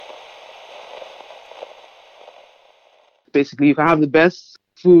Basically, you can have the best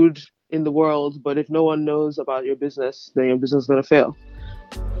food in the world, but if no one knows about your business, then your business is going to fail.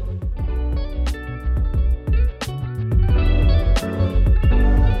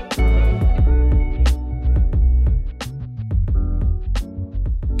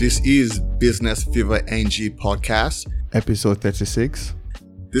 This is Business Fever NG Podcast, episode 36.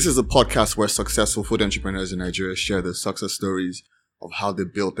 This is a podcast where successful food entrepreneurs in Nigeria share the success stories of how they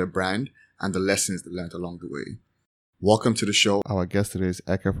built their brand and the lessons they learned along the way. Welcome to the show. Our guest today is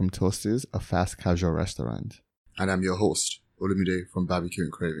Eka from Toasties, a fast casual restaurant. And I'm your host, Olumide from Barbecue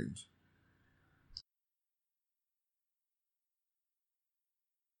and Cravings.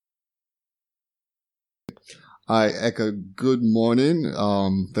 Hi, Eka. Good morning.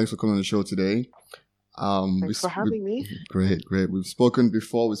 Thanks for coming on the show today. Thanks for having me. Great. We've spoken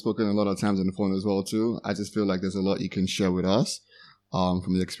before. We've spoken a lot of times on the phone as well, too. I just feel like there's a lot you can share with us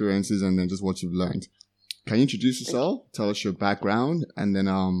from the experiences and then just what you've learned. Can you introduce yourself? Tell us your background and then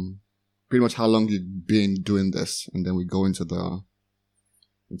pretty much how long you've been doing this. And then we go into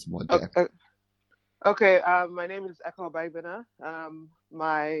more depth. Okay. My name is Eka Baibina.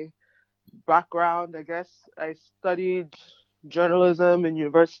 My background, I guess, I studied journalism in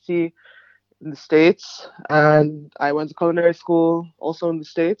university in the States, and I went to culinary school also in the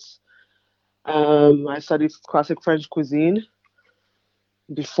States. I studied classic French cuisine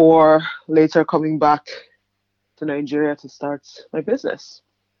before later coming back to Nigeria to start my business.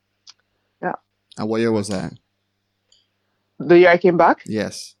 Yeah. And what year was that? The year I came back?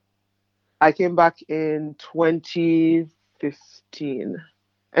 Yes. I came back in 2015.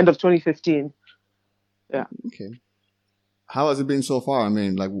 End of 2015. Yeah. Okay. How has it been so far? I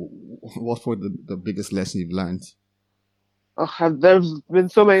mean, like, what's the biggest lesson you've learned? There's been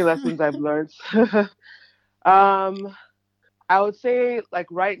so many lessons I've learned. I would say, like,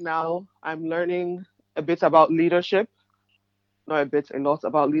 right now, I'm learning a bit about leadership. Not a bit, a lot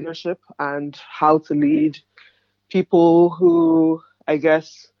about leadership and how to lead people who, I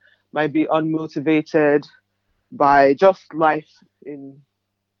guess, might be unmotivated by just life in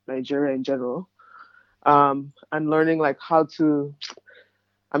Nigeria in general, and learning like how to.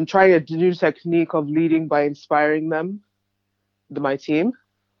 I'm trying a new technique of leading by inspiring them, my team,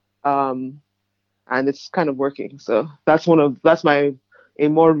 and it's kind of working. So that's a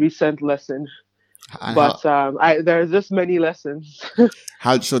more recent lesson. But there's just many lessons.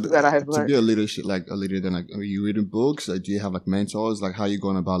 That I have learned to be a leader? Then like, are you reading books? Like, do you have like mentors? Like, how are you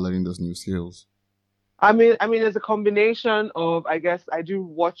going about learning those new skills? I mean, it's a combination of, I guess, I do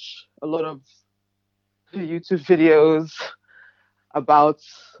watch a lot of YouTube videos about,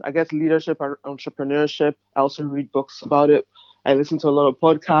 I guess, leadership and entrepreneurship. I also read books about it. I listen to a lot of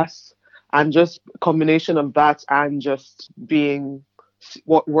podcasts, and just a combination of that and just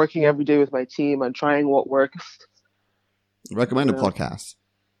working every day with my team and trying what works. Recommend a podcast.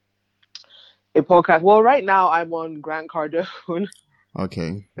 A podcast. Well, right now I'm on Grant Cardone.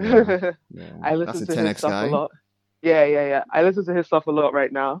 Okay. Yeah. I listen to his stuff a lot. Yeah. I listen to his stuff a lot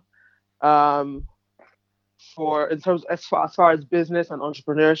right now. As far as business and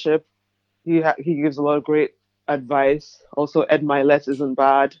entrepreneurship, he gives a lot of great advice. Also, Ed Milet isn't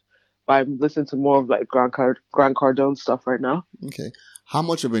bad, but I'm listening to more of like Grant Cardone stuff right now. Okay. How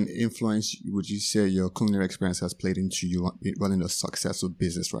much of an influence would you say your culinary experience has played into you running a successful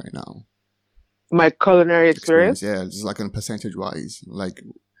business right now? My culinary experience? Yeah, just like on percentage wise, like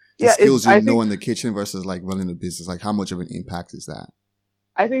the skills you know in the kitchen versus like running a business, like how much of an impact is that?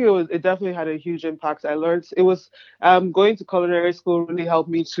 I think it definitely had a huge impact. I learned going to culinary school really helped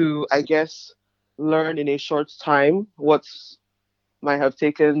me to, I guess, learn in a short time what might have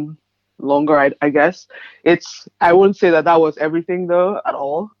taken longer, I guess. I wouldn't say that was everything though at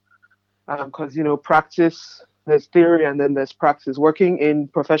all, because practice, there's theory and then there's practice. Working in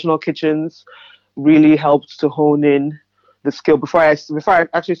professional kitchens really helped to hone in the skill. Before I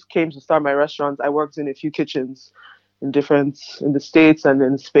actually came to start my restaurant, I worked in a few kitchens in the States and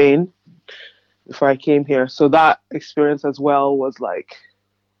in Spain before I came here. So that experience as well was like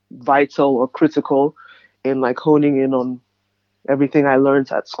vital or critical in like honing in on everything I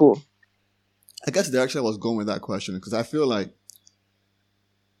learned at school. I guess the direction I was going with that question, because I feel like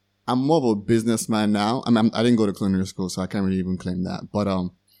I'm more of a businessman now. I didn't go to culinary school, so I can't really even claim that. But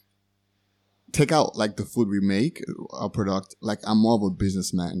take out like the food we make, our product. Like, I'm more of a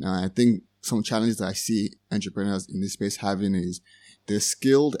businessman, and I think some challenges that I see entrepreneurs in this space having is they're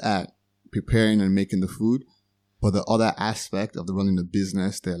skilled at preparing and making the food, but the other aspect of the running the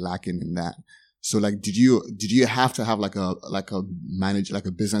business, they're lacking in that. So like, did you have to have like a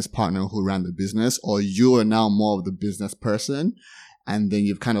business partner who ran the business, or you are now more of the business person, and then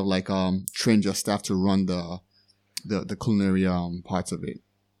you've kind of like trained your staff to run the the culinary parts of it?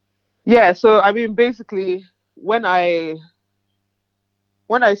 Yeah, so I mean, basically, when I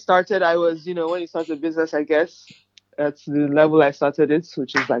when I started, I was, when you start a business, I guess at the level I started it,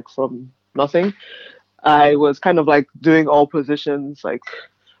 which is like from nothing. I was kind of like doing all positions, like,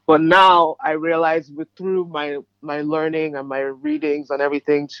 but now I realize with through my learning and my readings and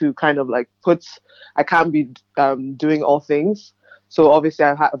everything to kind of like I can't be doing all things. So obviously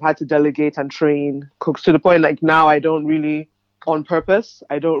I've had to delegate and train cooks to the point like now I don't really on purpose.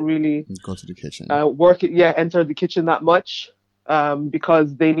 I don't really Go to the kitchen. enter the kitchen that much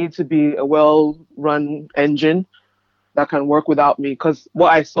because they need to be a well-run engine that can work without me. Because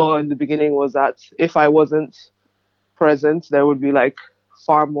what I saw in the beginning was that if I wasn't present, there would be like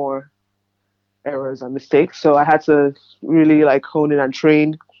far more errors and mistakes. So I had to really like hone in and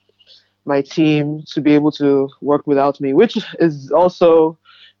train my team to be able to work without me, which is also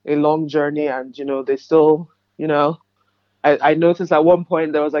a long journey. And, they still, you know, I noticed at one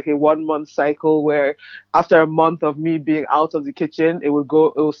point there was like a 1 month cycle where after a month of me being out of the kitchen,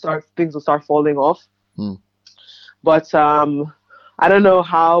 things will start falling off. Hmm. But I don't know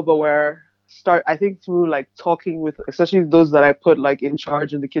how, but I think through like talking with, especially those that I put like in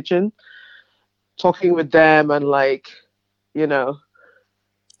charge in the kitchen, talking with them and like, you know,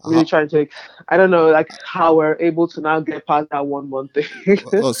 really How, trying to, I don't know, like how we're able to now get past that 1 month thing.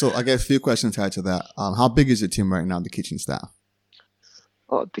 well, so I guess a few questions tied to that. How big is your team right now, the kitchen staff?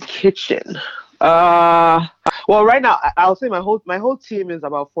 Oh, the kitchen. Uh, well, right now I'll say my whole team is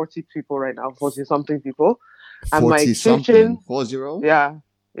about 40 people right now, 40 something people, and my 40 something, kitchen, 40? yeah,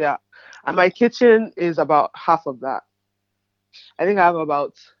 yeah, and my kitchen is about half of that. I think I have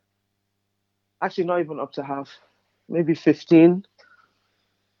about actually not even up to half, maybe 15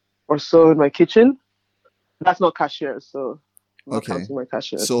 or so in my kitchen. That's not cashiers, so I'm not Okay. counting my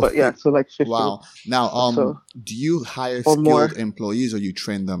cashiers. So, But yeah, so like 15 wow. Now, or so do you hire or skilled more. employees or you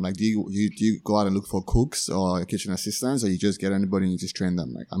train them? Like, do you go out and look for cooks or kitchen assistants, or you just get anybody and you just train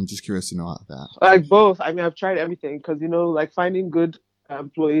them? Like, I'm just curious to know how that. Like both. I mean, I've tried everything because like finding good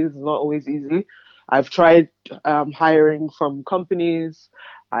employees is not always easy. I've tried hiring from companies.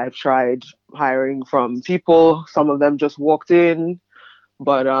 I've tried hiring from people. Some of them just walked in,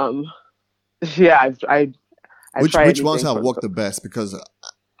 but yeah, I Which try which ones anything have for. worked the best? Because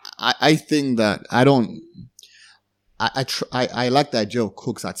I think that I don't. I like the idea of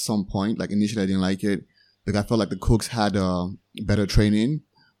cooks at some point. Like initially, I didn't like it because I felt like the cooks had better training,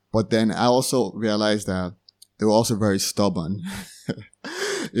 but then I also realized that they were also very stubborn.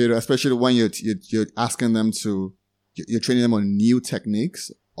 Especially when you're asking them to, you're training them on new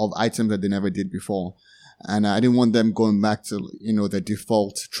techniques of items that they never did before, and I didn't want them going back to their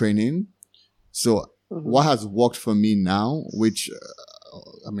default training. So Mhm. what has worked for me now, which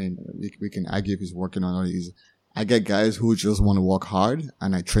I mean, we can argue if he's working on it, is I get guys who just want to work hard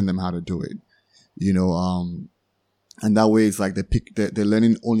and I train them how to do it. You know, and that way it's like they're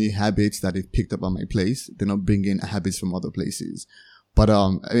learning only habits that they've picked up at my place. They're not bringing habits from other places. But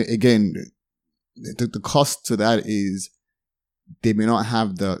again, the cost to that is they may not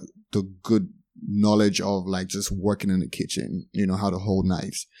have the good knowledge of like just working in the kitchen, how to hold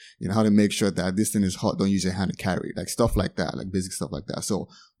knives, how to make sure that this thing is hot, don't use your hand to carry it, like stuff like that, like basic stuff like that. So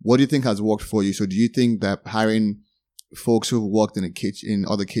what do you think has worked for you? So do you think that hiring folks who've worked in a kitchen, in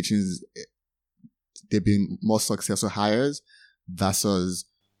other kitchens, they've been more successful hires versus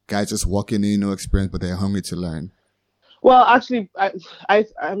guys just walking in, no experience, but they're hungry to learn? Well, actually, I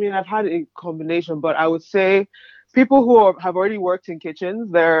mean, I've had a combination, but I would say people who have already worked in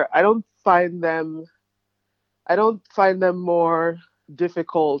kitchens, I don't find them more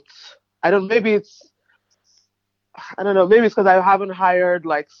difficult. I don't, maybe it's, I don't know, maybe it's because I haven't hired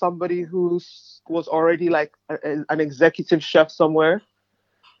like somebody who was already like an executive chef somewhere.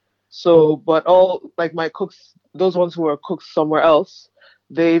 So, but all like my cooks, those ones who are cooks somewhere else,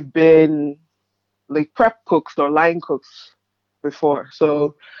 they've been like prep cooks or line cooks before.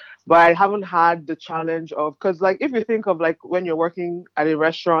 So, but I haven't had the challenge of, because like if you think of like when you're working at a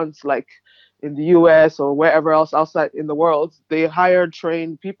restaurant like in the US or wherever else outside in the world, they hire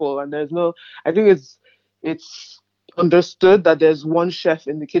trained people and I think it's understood that there's one chef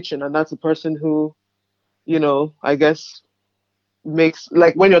in the kitchen and that's a person who, I guess makes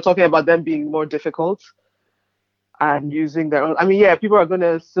like when you're talking about them being more difficult and using their own, I mean, yeah, people are going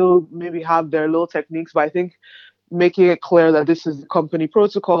to still maybe have their little techniques, but I think making it clear that this is the company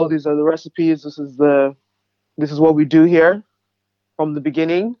protocol, these are the recipes, this is what we do here from the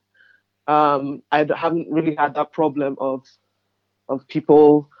beginning. I haven't really had that problem of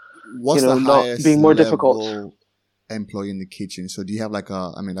people, What's the not highest being more difficult. level employee in the kitchen? So do you have like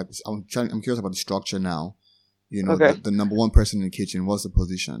I mean, like I'm curious about the structure now. you know, Okay. the number one person in the kitchen? What's the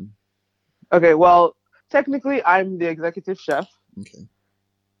position? Okay. Well, technically, I'm the executive chef Okay.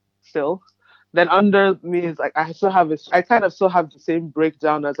 still. Then under me is like I still have this. I kind of still have the same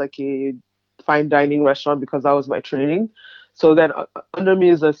breakdown as like a fine dining restaurant because that was my training. So then under me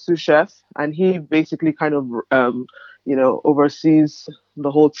is a sous chef, and he basically kind of oversees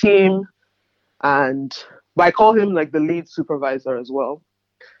the whole team. And but I call him like the lead supervisor as well.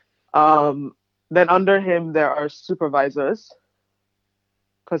 Um, then under him there are supervisors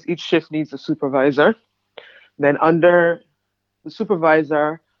because each shift needs a supervisor. Then under the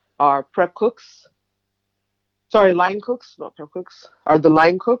supervisor are prep cooks. Sorry, line cooks, not prep cooks. Are the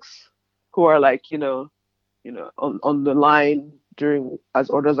line cooks who are like on the line during as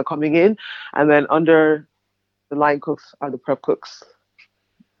orders are coming in, and then under the line cooks are the prep cooks.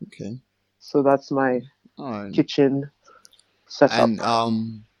 Okay. So that's my All right. kitchen setup. And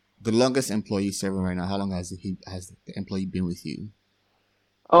the longest employee serving right now, how long has the employee been with you?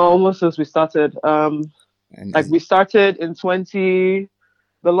 Almost since we started. And Like we started in 20,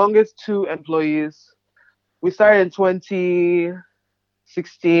 the longest two employees. We started in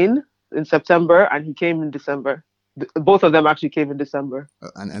 2016 in September, and he came in December. Both of them actually came in December.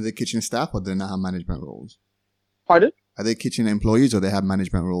 and are they kitchen staff or do they not have management roles? Pardon? Are they kitchen employees or they have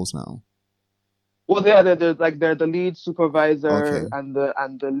management roles now? Well, they're the lead supervisor Okay. and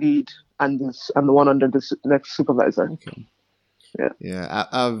the lead and the one under the next supervisor. Okay. Yeah. Yeah.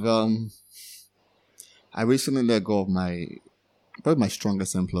 I recently let go of probably my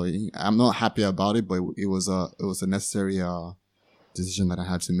strongest employee. I'm not happy about it, but it was a necessary decision that I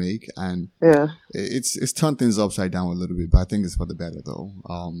had to make, and Yeah. it's turned things upside down a little bit. But I think it's for the better, though.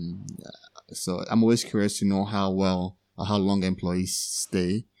 So I'm always curious to know how well or how long employees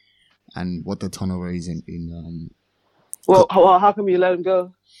stay, and what the turnover is in. Well, how come you let him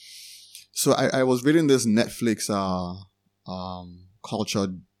go? So I was reading this Netflix culture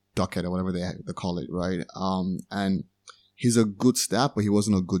docket or whatever they call it, right? And he's a good staff, but he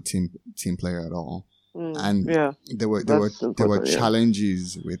wasn't a good team player at all. And Yeah. there were Important, yeah.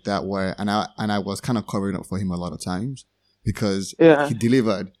 challenges with that where and I was kind of covering up for him a lot of times because Yeah. he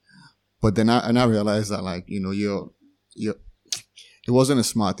delivered, but then I realized that like you're it wasn't a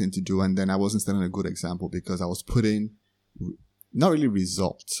smart thing to do, and then I wasn't setting a good example because I was putting not really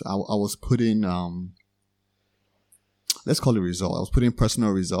results. I was putting let's call it result. I was putting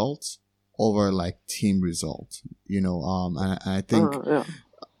personal results over like team results, and I think Yeah.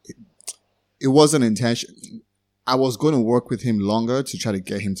 it wasn't intention. I was going to work with him longer to try to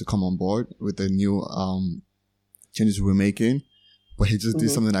get him to come on board with the new changes we were making, but he just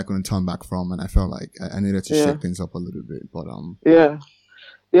did something I couldn't turn back from, and I felt like I needed to shake things up a little bit. But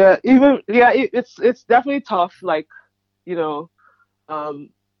it's definitely tough. Like you know,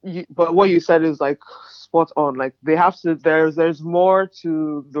 but what you said is like spot on. Like they have to. There's more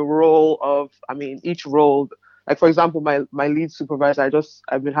to the role of. I mean, each role. Like for example, my lead supervisor.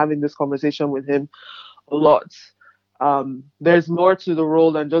 I've been having this conversation with him a lot. There's more to the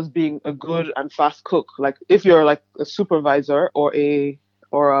role than just being a good and fast cook. Like if you're like a supervisor or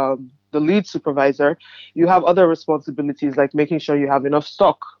the lead supervisor, you have other responsibilities like making sure you have enough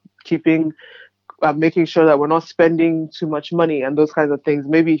stock, making sure that we're not spending too much money and those kinds of things.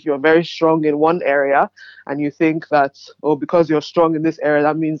 Maybe if you're very strong in one area and you think that, oh, because you're strong in this area,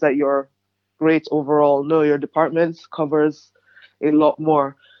 that means that you're great overall. No, your department covers a lot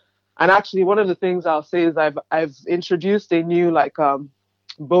more. And actually, one of the things I'll say is I've introduced a new like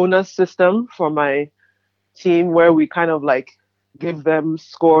bonus system for my team where we kind of like give them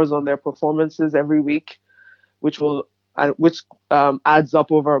scores on their performances every week, which adds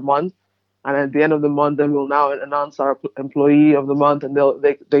up over a month. And at the end of the month, then we'll now announce our employee of the month, and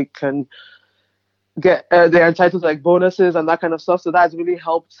they can get they're entitled to like bonuses and that kind of stuff. So that's really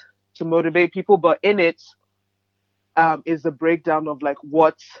helped to motivate people. But in it is the breakdown of like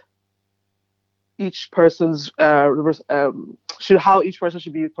what each person's how each person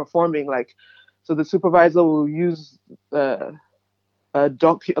should be performing. Like, so the supervisor will use a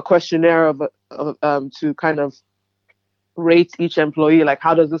questionnaire to kind of rate each employee. Like,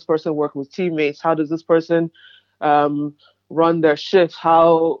 how does this person work with teammates? How does this person run their shift?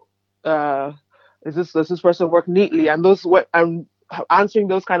 How does this person work neatly? And answering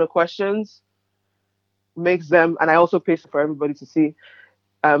those kind of questions makes them, and I also paste it for everybody to see,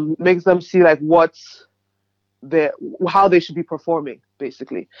 makes them see like how they should be performing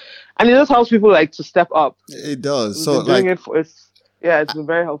basically, and it just helps people like to step up. it does. We've So been doing like it's been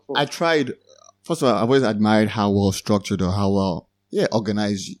very helpful. I tried. First of all, I've always admired how well structured or how well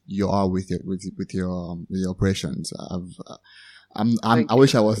organized you are with your operations. I Thank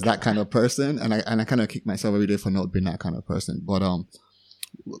wish you. I was that kind of person, and I kind of kick myself every day for not being that kind of person. But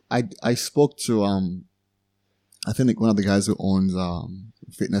I spoke to I think like one of the guys who owns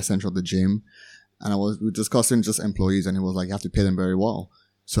Fitness Central, the gym, and we were discussing just employees, and he was like, you have to pay them very well.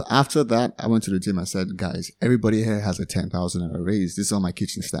 So after that, I went to the gym. I said, guys, everybody here has a 10,000 raise. This is all my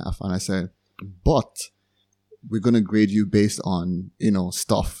kitchen staff, and I said, but we're going to grade you based on,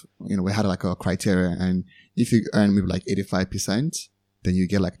 stuff. We had like a criteria, and if you earn maybe like 85%, then you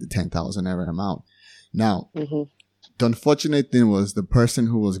get like the 10,000 amount. Now, Hmm. the unfortunate thing was the person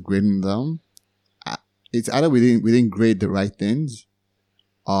who was grading them, it's either we didn't grade the right things,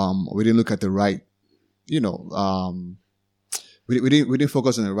 we didn't look at the right, we didn't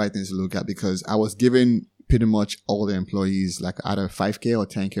focus on the right things to look at, because I was giving pretty much all the employees like either 5K or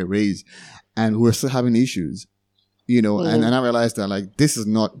 10K raise, and we were still having issues. And Hmm. I realized that like this is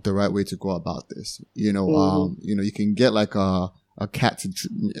not the right way to go about this. Hmm. You can get like a cat to,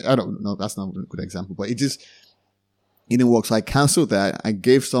 I don't know, that's not a good example, but it didn't work. So I canceled that. I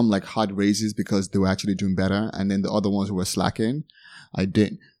gave some like hard raises because they were actually doing better, and then the other ones who were slacking, I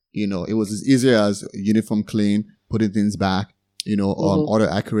didn't. It was as easy as uniform clean, putting things back, Hmm. order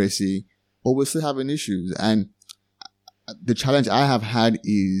accuracy, but we're still having issues. And the challenge I have had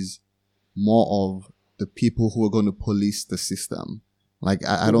is more of the people who are going to police the system. Like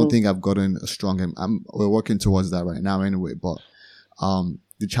I don't Hmm. think I've gotten a strong. We're working towards that right now anyway. But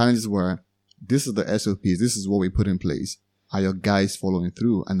the challenges were, this is the SOPs. This is what we put in place. Are your guys following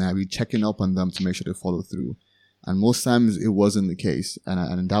through? And are we checking up on them to make sure they follow through? And most times it wasn't the case,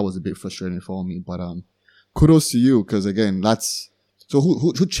 and that was a bit frustrating for me. But kudos to you, because again, that's so.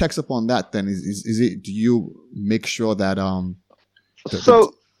 Who checks up on that then? Is it? Do you make sure that the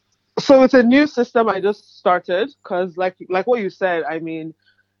So, so it's a new system I just started because, like what you said, I mean,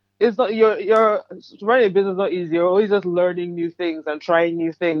 it's not you're running a business is not easy. You're always just learning new things and trying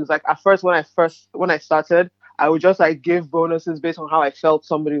new things. Like at first, when I started, I would just like give bonuses based on how I felt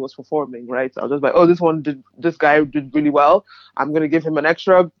somebody was performing. Right? So I was just like, oh, this guy did really well. I'm gonna give him an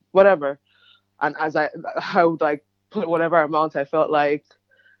extra whatever. And as I would like put whatever amount I felt like,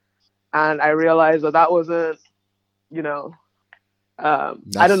 and I realized that wasn't, you know, I don't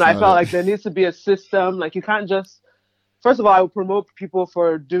that's know. I not felt it. like there needs to be a system. Like you can't just. First of all, I would promote people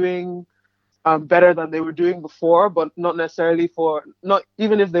for doing better than they were doing before, but not necessarily for not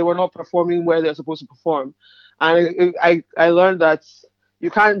even if they were not performing where they're supposed to perform. And I learned that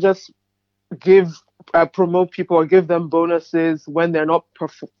you can't just give promote people or give them bonuses when they're not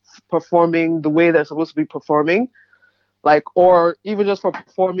performing the way they're supposed to be performing, like or even just for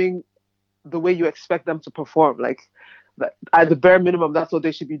performing the way you expect them to perform. Like at the bare minimum, that's what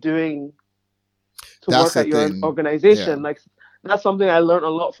they should be doing to That's work the at your thing. Yeah. organization. Like that's something I learned a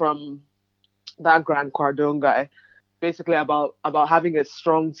lot from that Grant Cardone guy, basically about having a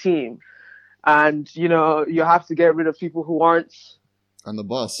strong team. And you have to get rid of people who aren't, On the you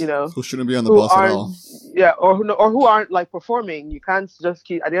bus. know, Who shouldn't be on the who bus at aren't, all? yeah, or who aren't like performing. You can't just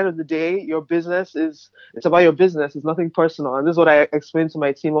keep. At the end of the day, your business is it's about your business. It's nothing personal. And this is what I explain to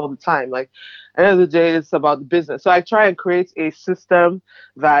my team all the time. Like, at the end of the day, it's about the business. So I try and create a system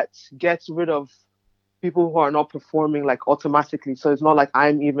that gets rid of people who are not performing like automatically. So it's not like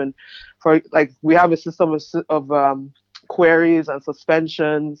I'm even for like we have a system of queries and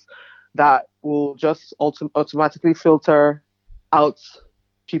suspensions that will just automatically filter out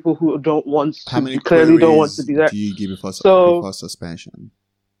people who don't want How to many clearly don't want queries to be do there. you give So before suspension?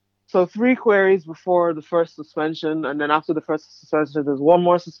 so three queries before the first suspension, and then after the first suspension, there's one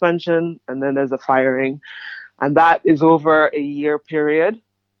more suspension, and then there's a firing, and that is over a year period.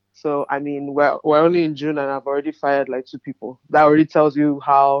 So I mean, we're only in June, and I've already fired like two people. That already tells you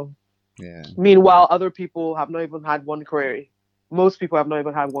how. Yeah. Meanwhile, other people have not even had one query. Most people have not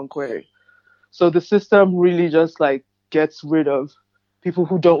even had one query. So the system really just like gets rid of people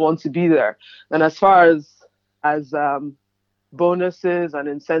who don't want to be there. And as far as bonuses and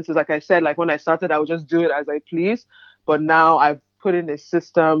incentives, like I said, like when I started, I would just do it as I please. But now I've put in a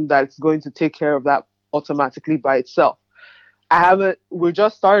system that's going to take care of that automatically by itself. I haven't. We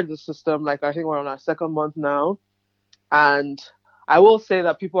just started the system. Like I think we're on our second month now, and I will say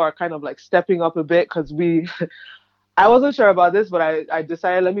that people are kind of like stepping up a bit because we. I wasn't sure about this, but I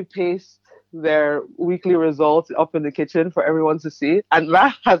decided let me paste their weekly results up in the kitchen for everyone to see, and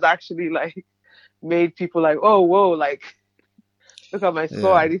that has actually like made people like, oh whoa, like look at my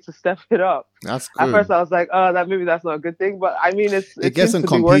score. Yeah. I need to step it up. That's At first, good. I was like, oh, that maybe that's not a good thing, but I mean, It it gets seems them to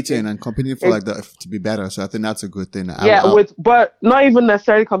be competing working. and competing for It like the to be better. So I think that's a good thing. Yeah, but not even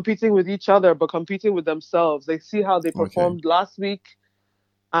necessarily competing with each other, but competing with themselves. They see how they Okay. performed last week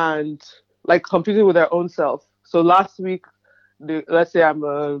and like competing with their own self. So last week let's say I'm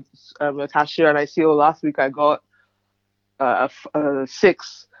a cashier and I see, oh, last week I got a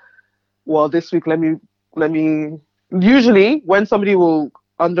 6. Well, this week let me. Usually, when somebody will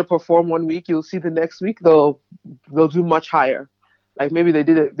underperform one week, you'll see the next week they'll do much higher. Like maybe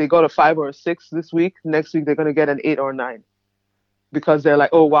they got a 5 or a 6 this week. Next week they're gonna get an 8 or a 9, because they're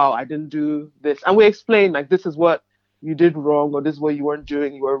like, oh wow, I didn't do this, and we explain like this is what you did wrong, or this is what you weren't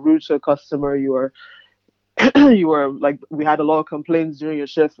doing. You were rude to a customer. You were you were like, we had a lot of complaints during your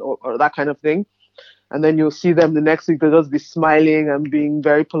shift, or that kind of thing. And then you'll see them the next week, they'll just be smiling and being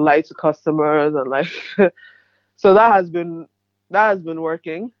very polite to customers, and like so that has been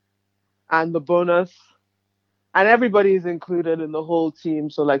working. And the bonus, and everybody is included in the whole team.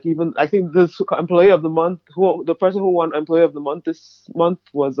 So like, even I think this employee of the month, who the person who won employee of the month this month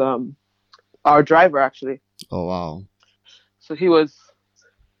was our driver actually. Oh wow. So he was.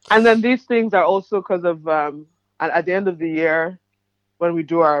 And then these things are also because of at the end of the year, when we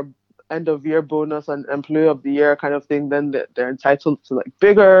do our end of year bonus and employee of the year kind of thing, then they're entitled to like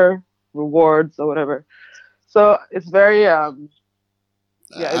bigger rewards or whatever. So it's very yeah,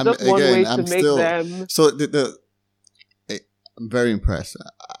 it's just one way to I'm make still them. so I'm very impressed.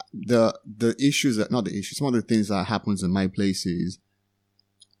 The issues that not the issues. Some of the things that happens in my place is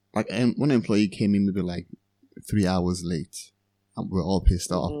like one employee came in maybe like 3 hours late, and we're all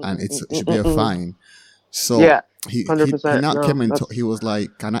pissed off, and it should be a fine. So Yeah, he 100%. now No, came and that's- he was like,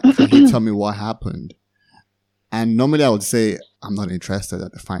 can he tell me what happened? And normally I would say I'm not interested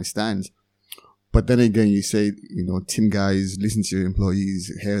at the fine stands. But then again, you say, team guys, listen to your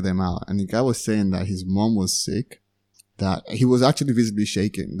employees, hear them out. And the guy was saying that his mom was sick, that he was actually visibly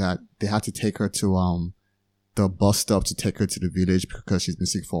shaken, that they had to take her to the bus stop to take her to the village because she's been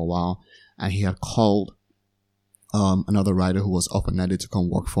sick for a while. And he had called another rider who was off and ready to come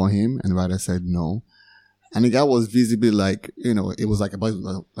work for him, and the rider said no. And the guy was visibly like, it was like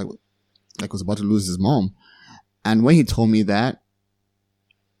was about to lose his mom. And when he told me that,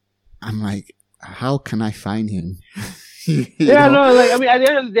 I'm like, how can I find him? Yeah, no, like, I mean, at the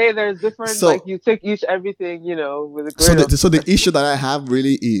end of the day, there's different, So, like, you take everything, with a grain of. So the issue that I have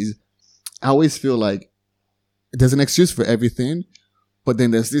really is, I always feel like there's an excuse for everything, but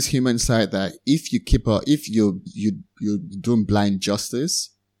then there's this human side that if you're doing blind justice,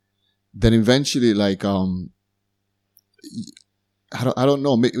 then eventually, like, I don't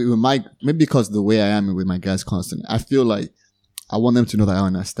know, maybe because the way I am with my guys constantly, I feel like I want them to know that I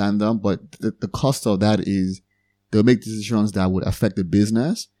understand them, but the cost of that is they'll make decisions that would affect the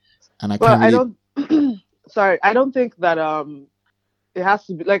business, and I can't really. I don't think that it has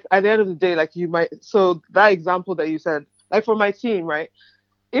to be like, at the end of the day, like, you might. So that example that you said, like, for my team, right?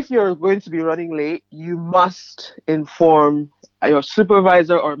 If you're going to be running late, you must inform your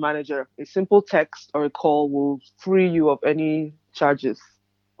supervisor or manager. A simple text or a call will free you of any charges,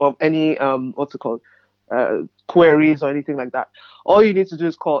 of any what's it called, queries or anything like that. All you need to do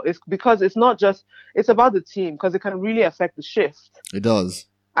is call. It's because it's not just, it's about the team, because it can really affect the shift. It does.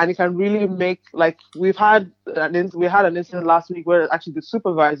 And it can really make, like, we had an incident last week where actually the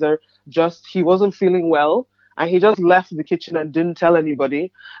supervisor he wasn't feeling well, and he just left the kitchen and didn't tell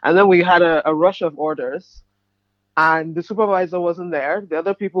anybody. And then we had a rush of orders, and the supervisor wasn't there. The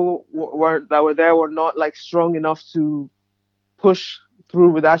other people that were there were not, like, strong enough to push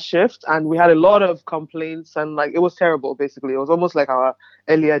through with that shift. And we had a lot of complaints, and, like, it was terrible, basically. It was almost like our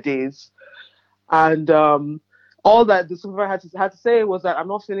earlier days. And all that the supervisor had to say was that, I'm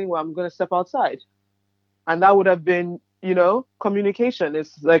not feeling well, I'm going to step outside. And that would have been, communication.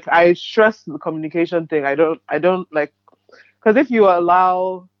 It's like, I stress the communication thing. I don't like, because if you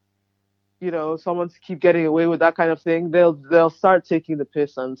allow, someone to keep getting away with that kind of thing, they'll start taking the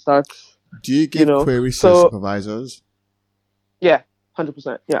piss and start. Do you give queries to supervisors? Yeah,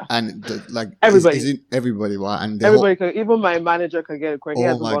 100%. Yeah. And everybody, is it everybody? Wow. And everybody can, even my manager can get a query. He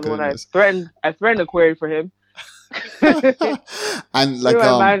has one when I threatened a query for him. And like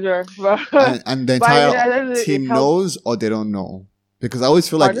manager, and the entire team knows, or they don't know, because I always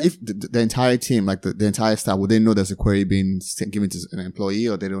feel like if the entire team, like the entire staff, would they know there's a query being given to an employee,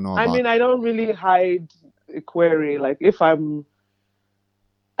 or they don't know about? I mean, I don't really hide a query. Like, I don't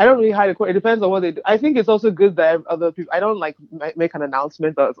really hide a query. It depends on what they do. I think it's also good that other people, I don't like make an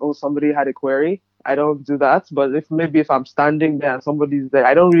announcement that, oh, somebody had a query. I don't do that. But if I'm standing there and somebody's there,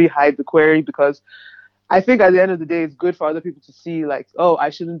 I don't really hide the query, because I think at the end of the day, it's good for other people to see, like, oh, I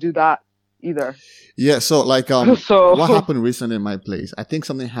shouldn't do that either. Yeah. So like, what happened recently in my place? I think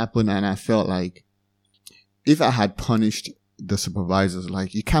something happened, and I felt like if I had punished the supervisors,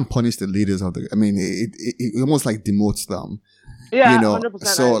 like, you can't punish the leaders of I mean, it almost like demotes them. Yeah, 100%. I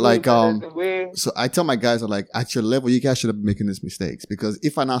So agree. like, But there's a way. so I tell my guys, are like, at your level, you guys should have been making these mistakes, because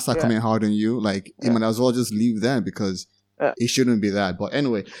if I now start Yeah, coming hard on you, like, you yeah, might as well just leave then, because yeah. it shouldn't be that. But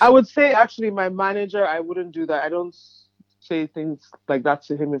anyway, I would say actually, my manager, I wouldn't do that. I don't say things like that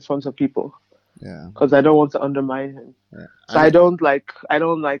to him in front of people yeah, because I don't want to undermine him. yeah. So I don't like,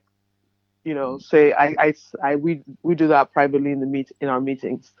 say we do that privately in our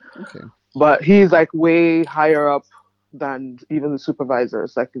meetings. Okay, But he's like way higher up than even the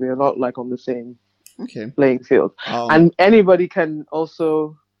supervisors. Like they're not like on the same okay. playing field. Um, And anybody can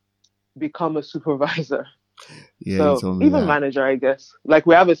also become a supervisor. yeah, you So told me even that. manager, I guess. Like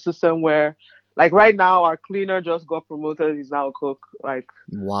we have a system where, like right now, our cleaner just got promoted. He's now a cook. Like,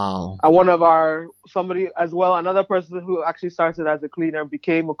 Wow. and one of our somebody as well, another person who actually started as a cleaner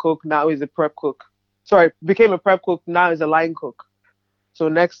became a cook. Now he's a prep cook. Sorry, became a prep cook. Now he's a line cook. So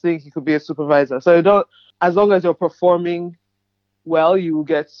next thing he could be a supervisor. So you don't, as long as you're performing well, you will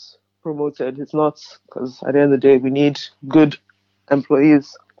get promoted. It's not because at the end of the day, we need good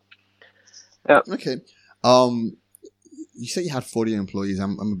employees. Yeah. Okay. You say you had 40 employees.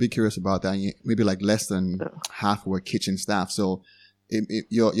 I'm a bit curious about that. Maybe like less than Yeah. half were kitchen staff. So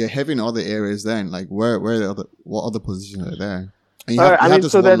you're heavy in other areas then. Like where the other, what other positions are there? And you All have right. you I have mean,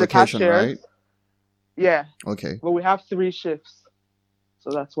 just so one there's the location, cashiers. right? Yeah, Okay. but we have 3 shifts,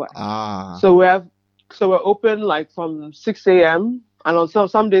 so that's why. Ah, So we're open like from 6 a.m. and on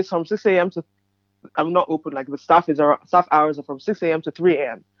some days from 6 a.m. to I'm not open. Like the staff hours are from 6 a.m. to 3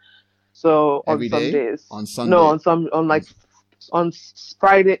 a.m. So on every some day days, on no, Sunday. on On, like on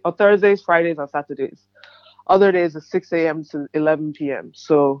Friday or Thursdays, Fridays, and Saturdays. Other days is 6 a.m. to 11 p.m.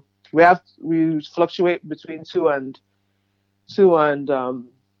 So we fluctuate between two and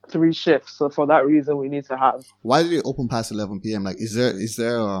 3 shifts. So for that reason, we need to have. why did it open past 11 p.m.? Like, is there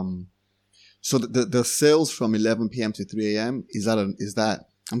so the sales from 11 p.m. to 3 a.m. is that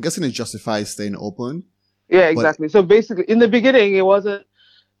I'm guessing it justifies staying open, Yeah, but exactly. So basically, in the beginning, it wasn't.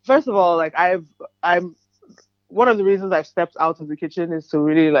 First of all, like I'm one of the reasons I've stepped out of the kitchen is to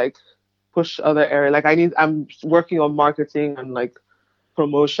really like push other area. Like I'm working on marketing and like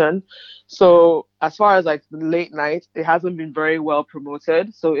promotion. So as far as like the late night, it hasn't been very well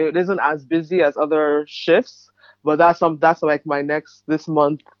promoted. So it isn't as busy as other shifts. But that's like my next this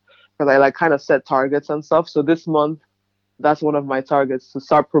month because I like kind of set targets and stuff. So this month that's one of my targets to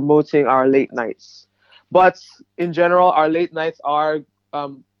start promoting our late nights. But in general, our late nights are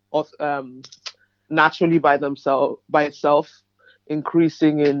um, of, naturally by itself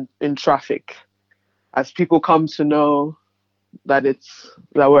increasing in traffic as people come to know that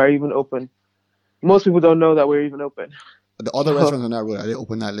we're even open. Most people don't know that we're even open. the other So restaurants on that road, are they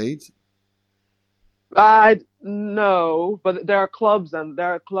open that late? I no, but there are clubs and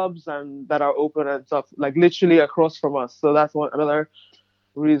that are open and stuff like literally across from us. So that's another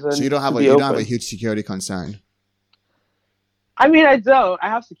So reason you don't to have a be you don't have a open. huge security concern. I mean, I don't. I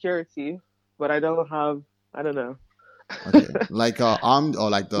have security, but I don't have. I don't know. Okay, like armed, or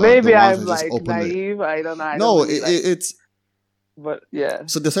like the Maybe ones I'm that just like open late. naive. I don't know. I don't No, really like. it's But yeah,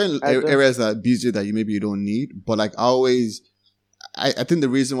 so there's certain I don't. areas that are busy that you don't need, but like I think the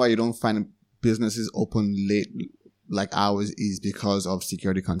reason why you don't find businesses open late like hours is because of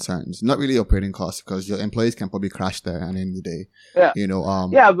security concerns, not really operating costs, because your employees can probably crash there at the end of the day. Yeah, You know,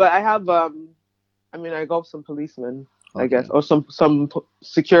 yeah. But I have. I mean, I got some policemen, I guess, okay, or some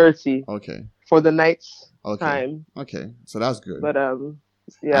security okay, for the night's okay, time. okay. So that's good. But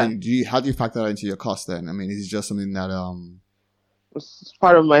yeah, And how do you factor that into your cost then? I mean, is it just something that it's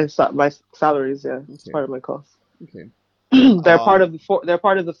part of my salaries. Yeah, it's okay, part of my cost. okay, They're part of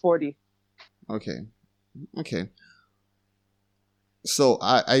the 40. okay, okay. So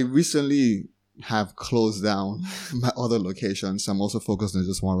I recently have closed down my other locations. So I'm also focused on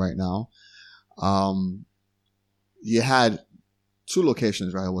just one right now. Um, you had two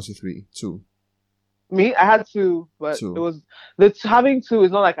locations, right? Or was it three? Two. Me, I had two, but it Two. was having two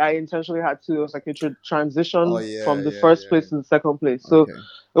is not like I intentionally had two. It was like a Oh transition yeah, from the yeah, first yeah. place to the second place. So Okay.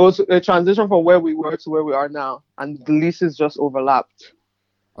 it was a transition from where we were to where we are now, and the leases just overlapped.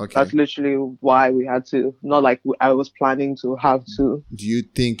 Okay. That's literally why we had to. Not like I was planning to have to Do you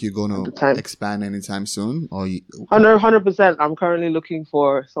think you're at gonna the time. expand anytime soon? Or 100%. I'm currently looking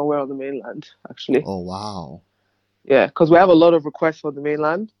for somewhere on the mainland, actually. oh wow. Yeah, because we have a lot of requests for the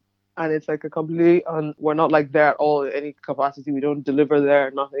mainland, and it's like a completely. We're not like there at all in any capacity. We don't deliver there,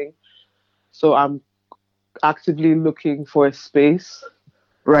 nothing. So I'm actively looking for a space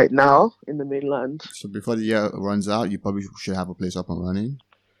right now in the mainland. So before the year runs out, you probably should have a place up and running.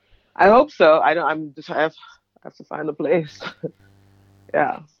 I hope so. I don't. I have to find a place.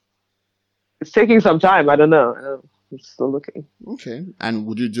 Yeah, it's taking some time. I don't know. I'm still looking. Okay. And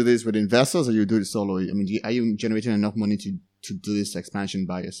would you do this with investors or you do it solo? I mean, are you generating enough money to do this expansion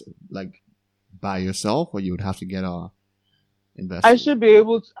by yourself, by yourself, or you would have to get I investors? should be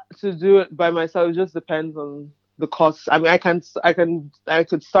able to do it by myself. It just depends on the cost. I mean, I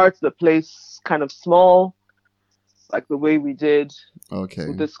could start the place kind of small, like the way we did with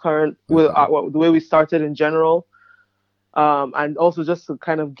Okay. this current, with Okay. the way we started in general. And also just to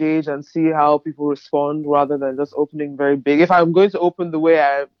kind of gauge and see how people respond rather than just opening very big. If I'm going to open the way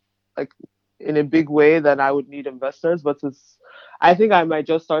I like in a big way, then I would need investors. But I think I might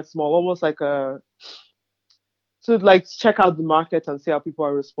just start small, almost like to like check out the market and see how people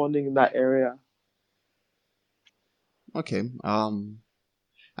are responding in that area. Okay.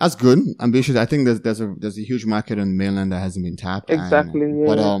 That's good. Ambitious. I think there's a huge market on mainland that hasn't been tapped, and Exactly.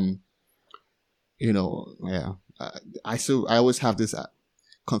 but Yeah. yeah. I always have this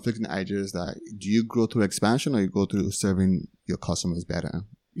conflicting ideas that do you grow through expansion or you go through serving your customers better?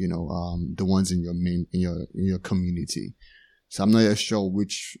 The ones in your in your community. So I'm not yet sure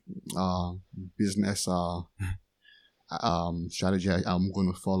which business strategy I'm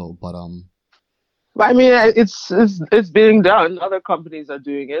going to follow, but But I mean, it's being done. Other companies are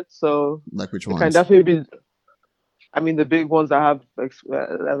doing it, so like which it can ones? definitely be. I mean, the big ones that have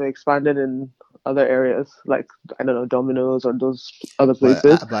expanded in other areas, like I don't know, Domino's or those other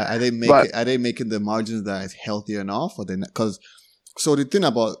places. But But are they making the margins that is healthy enough, or they? Because so the thing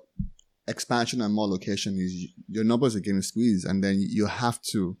about expansion and more location is your numbers are getting squeezed, and then you have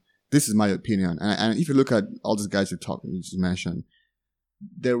to. This is my opinion, and if you look at all these guys you just mentioned,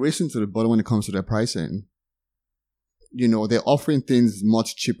 they're racing to the bottom when it comes to their pricing. They're offering things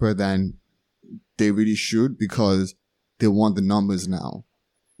much cheaper than they really should because they want the numbers now.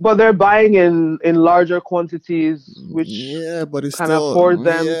 they're buying in larger quantities, which Yeah, but it's can still, afford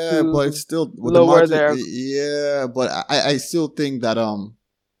them yeah, but it's to still with the lower margin. their. Yeah, but I still think that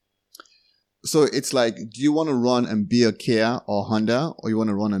so it's like, do you want to run and be a Kia or Honda, or you want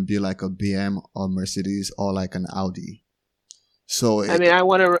to run and be like a BM or Mercedes or like an Audi? So I mean, I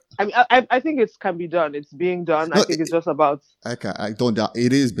want to. I mean, I think it can be done. It's being done. no, I think it's just about. I don't doubt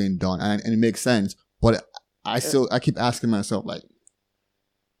it is being done, and it makes sense. But I keep asking myself like,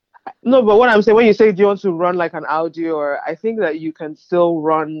 No, but what I'm saying, when you say do you want to run like an Audi, or I think that you can still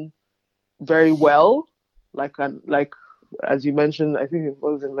run very well, like as you mentioned, I think it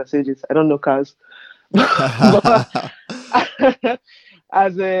was in Mercedes. I don't know cars, but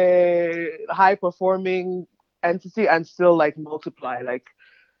as a high performing entity and still like multiply, like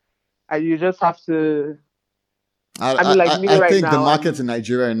and you just have to. I mean, like me I right think the now, markets in I'm.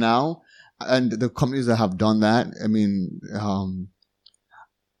 Nigeria now and the companies that have done that, I mean,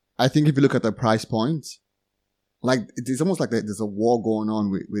 I think if you look at the price points, like it's almost like there's a war going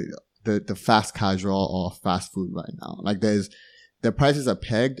on with the fast casual or fast food right now. Like the prices are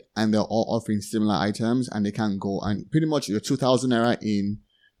pegged and they're all offering similar items and they can go and pretty much your 2000 naira in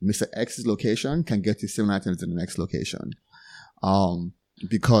Mr. X's location can get you similar items in the next location.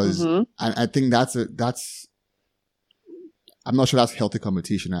 Because Hmm. I think that's I'm not sure that's healthy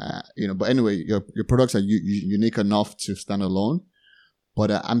competition, but anyway, your products are unique enough to stand alone. But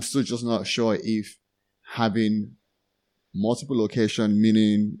I'm still just not sure if having multiple location,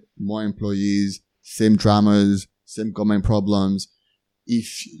 meaning more employees, same dramas, same government problems,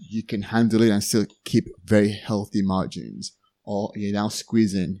 if you can handle it and still keep very healthy margins, or you're now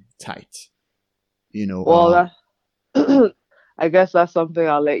squeezing tight. You know, Well, that, I guess that's something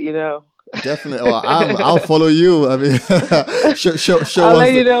I'll let you know. definitely. Well, I'll follow you. I mean, I'll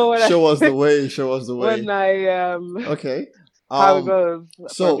let you know show us the way. Show us the when way. I Okay. how it goes for me.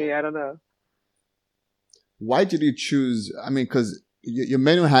 So I don't know. why did you choose? I mean, because your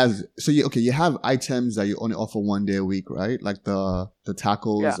menu has you have items that you only offer 1 day a week, right? Like the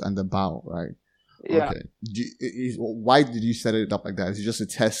tacos Yeah, and the bao, right? yeah. Okay. Why did you set it up like that? Is it just to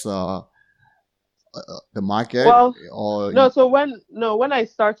test the market, Well, or no. So when I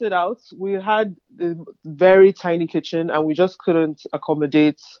started out, we had a very tiny kitchen, and we just couldn't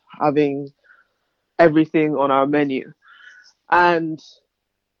accommodate having everything on our menu. And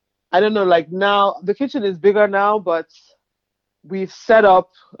I don't know, like now the kitchen is bigger now, but we've set up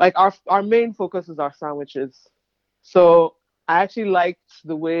like our main focus is our sandwiches. So I actually liked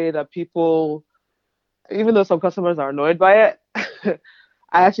the way that people, even though some customers are annoyed by it,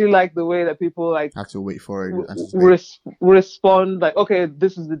 I actually like the way that people like have to wait for it, anticipate? respond like, okay,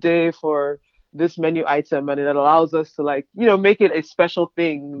 this is the day for this menu item, and it allows us to like make it a special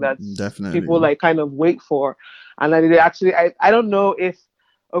thing that's people Definitely. like kind of wait for, and then they actually I don't know if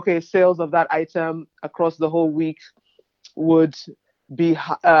okay sales of that item across the whole week would be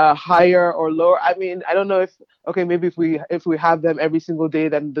higher or lower. I mean, I don't know if okay, maybe if we have them every single day,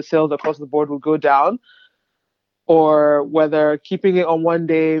 then the sales across the board will go down, or whether keeping it on one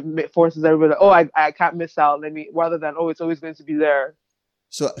day forces everybody. Oh, I can't miss out. Let me rather than oh, it's always going to be there,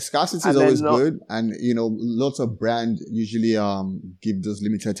 So scarcity is and always then no, good, and lots of brand usually give those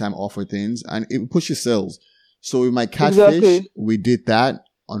limited time offer things, and it pushes sales. So with my catfish, exactly. we did that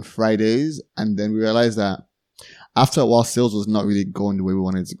on Fridays, and then we realized that after a while, sales was not really going the way we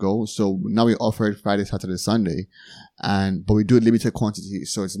wanted it to go. So now we offer it Friday, Saturday, Sunday, but we do limited quantity,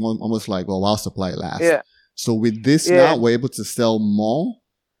 so it's almost like well, while supply lasts. Yeah, So with this now, yeah. we're able to sell more,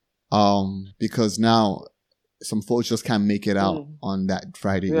 because now some folks just can't make it out Mm, on that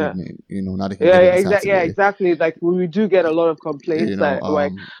Friday yeah. evening. Now they can Yeah, get it yeah, on yeah, Saturday. exactly. Like we do get a lot of You complaints know, that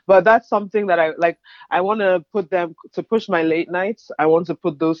like, but that's something that I like. I want to put them to push my late nights. I want to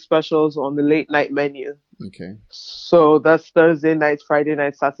put those specials on the late night menu. okay, So that's Thursday nights, Friday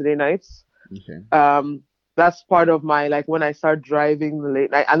nights, Saturday nights. okay, Um, that's part of my like when I start driving the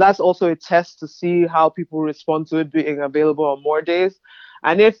late night, and that's also a test to see how people respond to it being available on more days.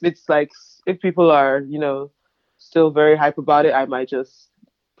 And if it's like if people are still very hype about it, I might just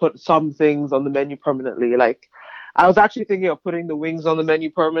put some things on the menu permanently. Like I was actually thinking of putting the wings on the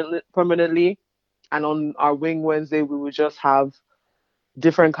menu permanently, and on our Wing Wednesday we would just have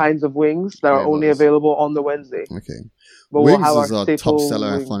different kinds of wings that are only flavors. available on the Wednesday. Okay, But we'll wings have our is a top staple seller,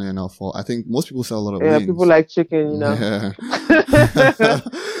 and wings. funny enough, for I think most people sell a lot of Yeah, people wings. like chicken. Yeah,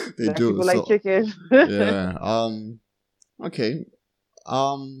 they Yeah, do. people like So chicken. yeah, okay,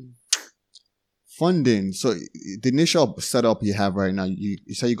 um. Funding. So the initial setup you have right now, you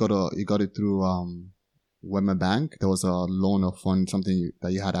say you got it through Wema Bank. There was a loan or fund, something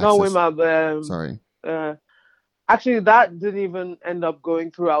that you had No, access. Wimab. Sorry. Uh, actually, that didn't even end up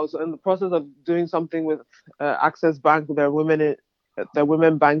going through. I was in the process of doing something with Access Bank, their women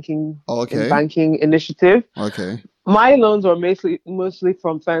banking Oh, in okay. banking initiative. Okay. My loans were mostly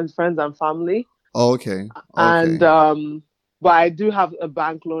from friends and family, Oh, okay. and Okay. but I do have a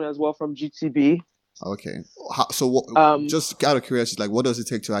bank loan as well from GTB. Okay. So what? Um, Just out of curiosity, like, what does it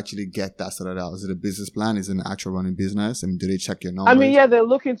take to actually get that sorted out? Is it a business plan? Is it an actual running business? And do they check your I mean, numbers? yeah, they're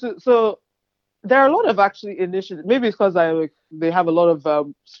looking to so there are a lot of actually initiatives. Maybe it's because they have a lot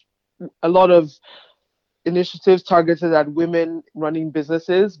of initiatives targeted at women running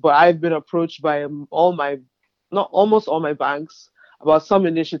businesses. But I've been approached by all my, not almost all my banks about some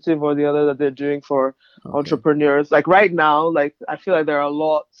initiative or the other that they're doing for Okay. entrepreneurs. Like right now, like I feel like there are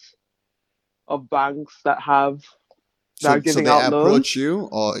lots of banks that are So giving they out loans. approach you,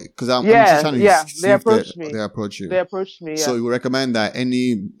 or because I'm just Yeah, trying to yeah, they see if approached they me. approach you. They approached me. So Yeah. you recommend that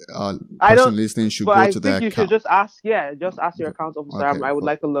any I person don't, listening should but go I to their think you should account. just ask. Yeah, just ask your account officer. Okay, I would cool.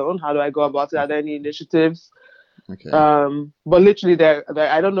 like a loan. How do I go about it? Are there any initiatives? Okay, But literally,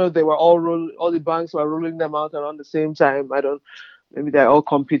 I don't know. They were all the banks were rolling them out around the same time. I don't. Maybe they're all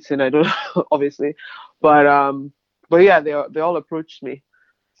competing. I don't know, obviously, but yeah, they all approached me,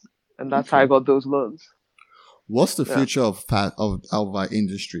 and that's how okay. I got those loans. What's the Yeah. future of our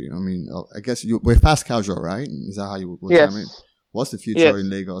industry? I mean, I guess we're fast casual, right? Is that how you would term it? Yes. What's the future in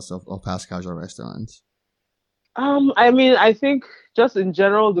Yes. Lagos of fast casual restaurants? I mean, I think just in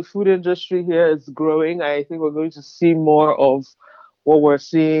general, the food industry here is growing. I think we're going to see more of what we're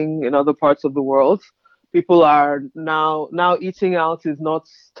seeing in other parts of the world. People are now eating out is not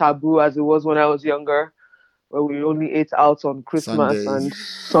taboo as it was when I was younger, where we only ate out on Christmas Sundays. and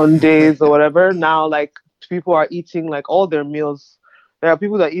Sundays or whatever. Now, like people are eating like all their meals. There are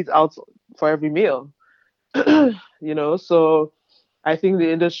people that eat out for every meal, So I think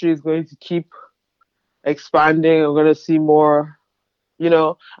the industry is going to keep expanding. We're going to see more,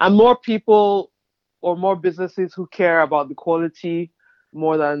 and more people or more businesses who care about the quality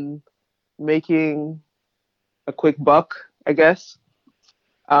more than making a quick buck, I guess.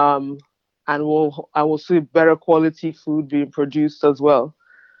 Um, and we'll see better quality food being produced as well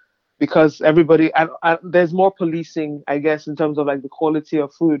because and there's more policing, I guess, in terms of like the quality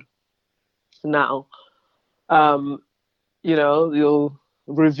of food now. Um, you'll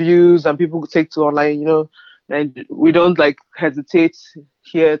reviews and people take to online, and we don't like hesitate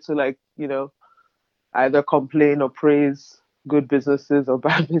here to like, either complain or praise good businesses or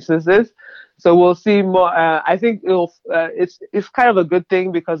bad businesses. So we'll see more. I think it's kind of a good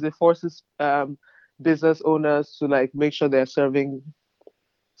thing because it forces business owners to like make sure they're serving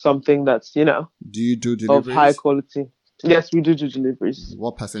something that's Do you do of high deliveries? quality. Yes, we do deliveries.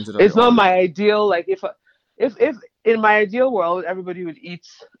 What percentage of It's your not order? my ideal. Like if in my ideal world everybody would eat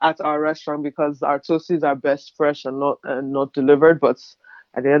at our restaurant because our toasties are best fresh and not delivered. But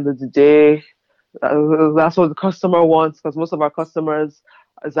at the end of the day, That's what the customer wants because most of our customers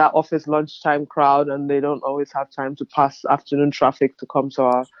is that office lunchtime crowd and they don't always have time to pass afternoon traffic to come to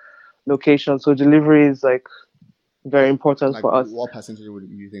our location. So delivery is like very important Like, for us. what percentage would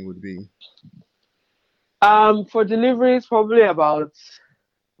you think would be? For deliveries, probably about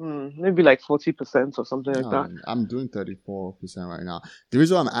maybe like 40% or something like that. I'm doing 34% right now. The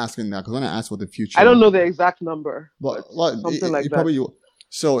reason why I'm asking that, because when I ask what the I future, don't know the exact number, but but what something like it that. probably you.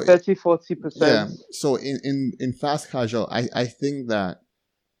 So 30, 40%. yeah, so in fast casual, I think that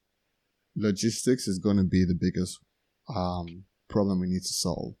logistics is going to be the biggest problem we need to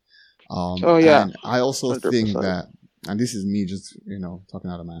solve. Oh yeah, And I also think 100%. that, and this is me just talking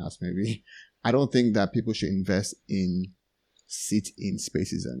out of my ass maybe, I don't think that people should invest in sit-in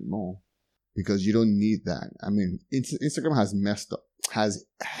spaces anymore because you don't need that. I mean, Instagram has messed up, has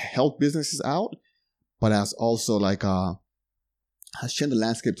helped businesses out, but has also like has changed the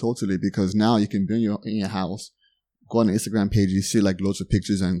landscape totally because now you can be in your house, go on the Instagram page, you see like loads of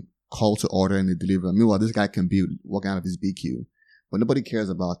pictures and call to order and they deliver. Meanwhile, this guy can be walking out of his BQ, but nobody cares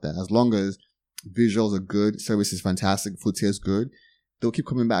about that. As long as visuals are good, service is fantastic, food tastes good, they'll keep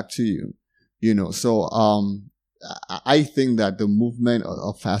coming back to you. So I think that the movement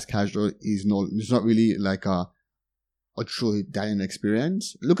of fast casual it's not really like a true dining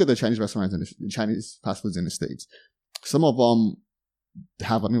experience. Look at the Chinese restaurants and the Chinese fast foods in the States. Some of them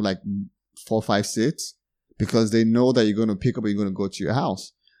have, I mean, like 4 or 5 seats because they know that you're going to pick up and you're going to go to your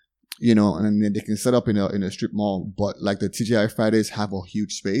house, and then they can set up in a strip mall. But like the TGI Fridays have a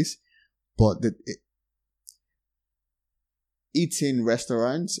huge space, but eating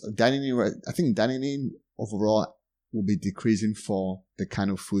restaurants, I think dining in overall will be decreasing for the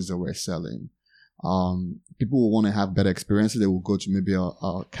kind of foods that we're selling. People will want to have better experiences. They will go to maybe a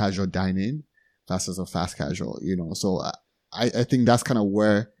casual dining versus a fast casual, So I think that's kind of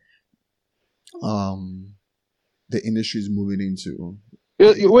where the industry is moving into.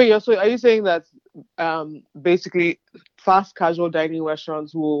 Wait, so are you saying that basically fast casual dining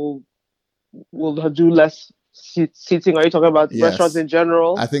restaurants will do less seating? Are you talking about restaurants Yes, in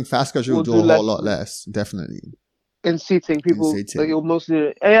general I think fast casual will will do do a whole less lot less, definitely, in seating? in People like seating. you'll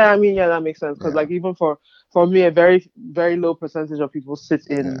mostly yeah. I mean yeah, that makes sense because Yeah, like even for me, a very very low percentage of people sit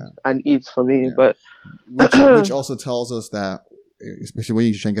in yeah, and eat for me. yeah. But Which also tells us that, especially when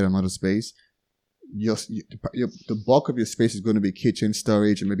you try and get another space, the bulk of your space is going to be kitchen,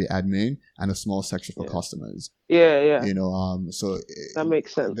 storage, and maybe admin, and a small section for yeah, customers. yeah, So that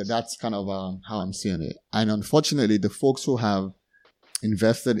makes sense. that's kind of how I'm seeing it. And unfortunately, the folks who have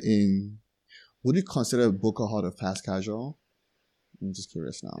invested in, would you consider Booker Hut a fast casual? I'm just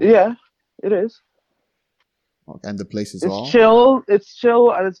curious now. Yeah, it is. Okay. And the place as It's well. chill. It's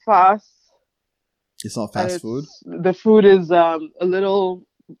chill and it's fast. It's not And fast food. it's the food is a little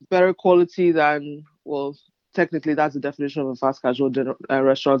better quality than well technically that's the definition of a fast casual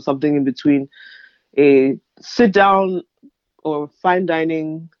restaurant, something in between a sit down or fine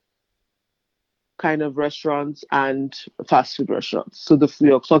dining kind of restaurant and a fast food restaurant. So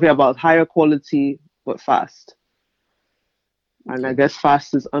you're talking about higher quality but fast, and I Okay. guess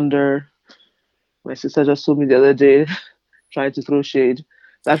fast is under. My sister just told me the other day trying to throw shade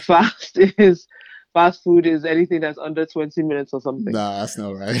that fast food is anything that's under 20 minutes or something. Nah, that's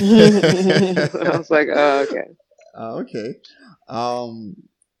not right. I was like, oh, okay. Okay. Um,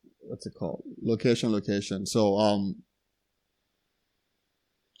 what's it called? Location. So,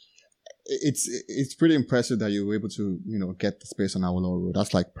 it's pretty impressive that you were able to get the space on Awolowo Road.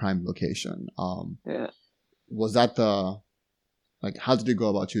 That's like prime location. Yeah. Was that the like how did you go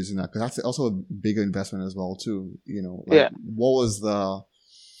about choosing that? Because that's also a bigger investment as well too. Like Yeah. what was the?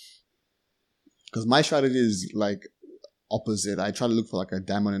 Because my strategy is like opposite. I try to look for like a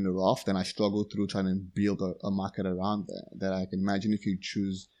diamond in the rough, then I struggle through trying to build a market around there. That I can imagine if you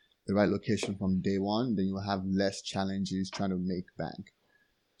choose the right location from day one, then you'll have less challenges trying to make bank.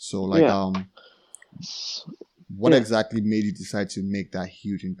 So like Yeah. what Yeah. exactly made you decide to make that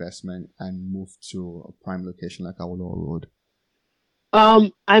huge investment and move to a prime location like Awolowo Road?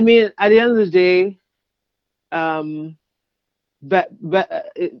 I mean, at the end of the day, um, better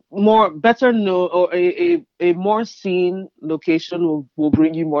known or a more seen location will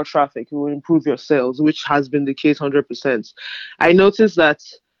bring you more traffic. It will improve your sales, which has been the case 100%. I noticed that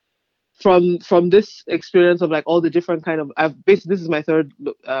from this experience of like all the different kind of I've basically this is my third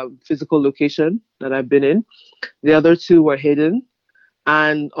physical location that I've been in. The other two were hidden,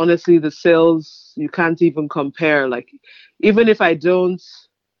 and honestly, the sales you can't even compare. Like, even if I don't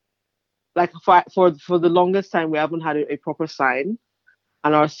like for the longest time we haven't had a proper sign,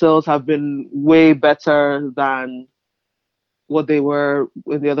 and our sales have been way better than what they were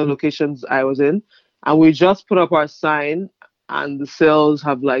in the other locations I was in. And we just put up our sign, and the sales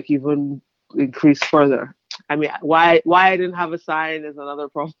have like even increased further. I mean, why I didn't have a sign is another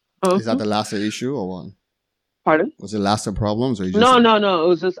problem. Is that the last issue or what? Pardon? Was it last of problems or you just? No, no, no. It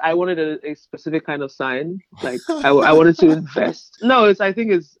was just I wanted a specific kind of sign. Like I wanted to invest. No, it's I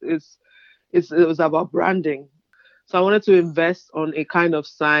think it was about branding. So I wanted to invest on a kind of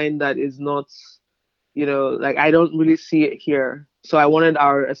sign that is not, like I don't really see it here. So I wanted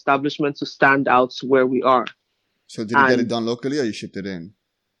our establishment to stand out where we are. So did you get it And done locally or you shipped it in?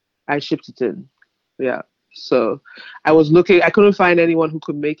 I shipped it in. Yeah. So I was looking, I couldn't find anyone who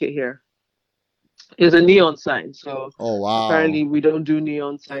could make it here. It's a neon sign. So Oh apparently wow, we don't do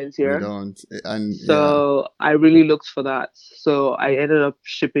neon signs we here. don't. And yeah, So I really looked for that. So I ended up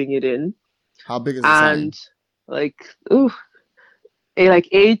shipping it in. how big is the And sign? like, ooh, like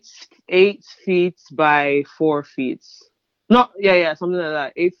 8 feet by 4 feet. Not yeah, yeah, something like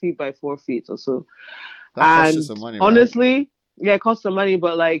that. 8 feet by 4 feet or so. That costs you And some money, right? honestly, yeah, it cost some money,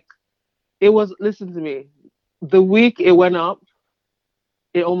 but like it was, listen to me. The week it went up,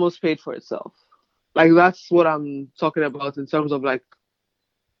 it almost paid for itself. Like that's what I'm talking about in terms of like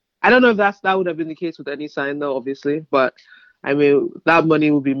I don't know if that would have been the case with any sign though, obviously, but I mean that money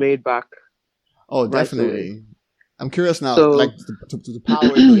will be made back Oh, right away. definitely. I'm curious now. Like So to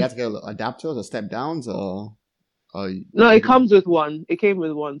power it, do you have to get adapters or step downs or no, you it can, comes with one. It came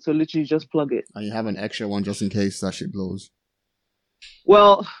with one, so literally just plug it. and you have an extra one just in case that shit blows.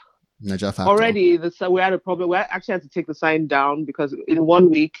 Well, Naja factor. already we had a problem. We actually had to take the sign down because in 1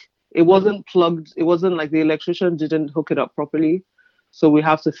 week it wasn't plugged. It wasn't like the electrician didn't hook it up properly, so we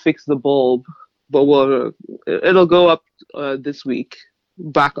have to fix the bulb. But it'll go up this week,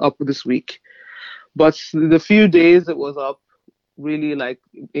 back up this week. But the few days it was up really like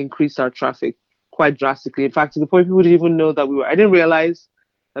increased our traffic quite drastically. In fact, to the point people didn't even know that we were. I didn't realize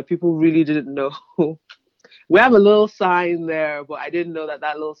that people really didn't know. We have a little sign there, but I didn't know that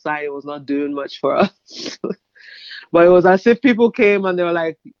that little sign was not doing much for us. But it was as if people came and they were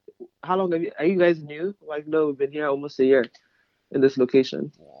like, "How long are you guys new?" Like, no, we've been here almost a year in this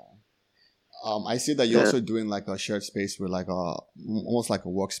location. I see that you're Yeah, also doing like a shared space with like a almost like a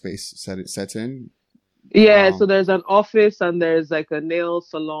workspace setting. yeah. So Um, there's an office and there's like a nail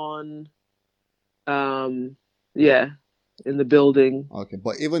salon. Um, yeah, in the building. okay,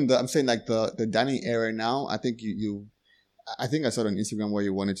 but even I'm saying like the dining area now. I think I think I saw it on Instagram where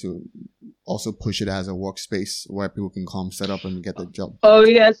you wanted to also push it as a workspace where people can come set up and get the job. Oh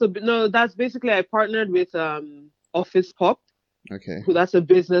yeah. So no, that's basically I partnered with Office Pop. Okay, Who that's a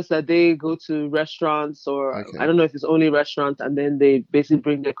business that they go to restaurants or I okay. don't know if it's only restaurants and then they basically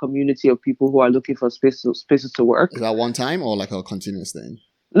bring their community of people who are looking for spaces to work. Is that one time or like a continuous thing?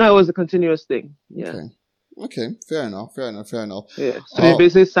 No, it was a continuous thing. Yeah. Okay. Okay. Fair enough. Fair enough. Fair enough. Yeah. So you Oh,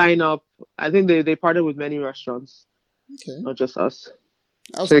 basically sign up. I think they partner with many restaurants, okay. not just us.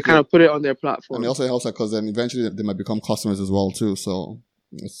 That's So they kind good. of put it on their And it platform. also helps because then eventually they might become customers as well too. So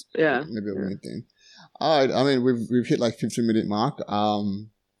it's Yeah. maybe a Yeah. win thing. All right. I mean, we've hit like 15-minute mark.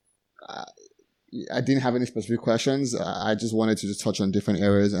 I, I didn't have any specific questions. I just wanted to just touch on different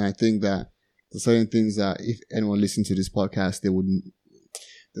areas, and I think that there's certain things that if anyone listened to this podcast, they wouldn't.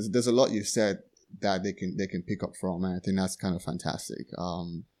 There's a lot you said that they can pick up from, and I think that's kind of fantastic.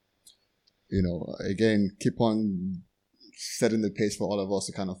 Again, keep on setting the pace for all of us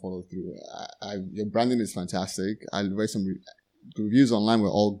to kind of follow through. Your branding is fantastic. I read some reviews online were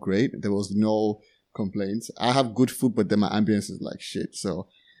all great. There was no complaints. I have good food, but then my ambience is like shit. So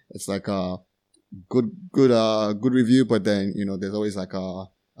it's like a good review, but then there's always like a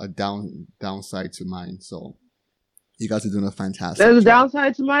downside to mine. So you guys are doing a There's fantastic a job.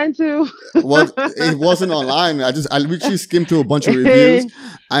 downside to mine too. Well, it wasn't online. I literally skimmed through a bunch of reviews, It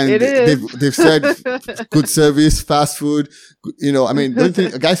and is. they've said good service, fast food. I mean, the only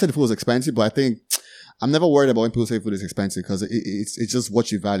thing a guy said the food was expensive, but I think I'm never worried about when people say food is expensive because it's just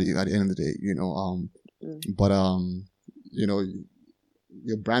what you value at the end of the day. But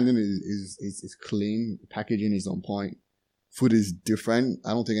your branding is clean, packaging is on point, food is different.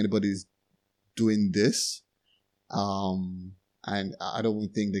 I don't think anybody's doing this. And I don't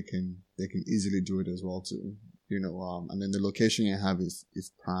think they can easily do it as well too. And then the location you have is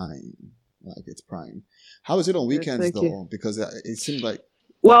prime, like it's prime. How is it on Yes, weekends thank you. though? Because it seems like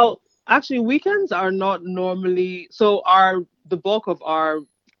Well, actually, weekends are not normally so. Our the bulk of our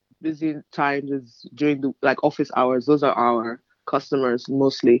busy times is during the like office hours. Those are our customers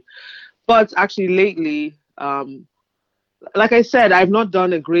mostly. But actually, lately, like I said, I've not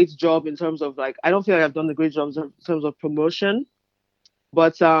done a great job in terms of like I don't feel like I've done a great job in terms of promotion.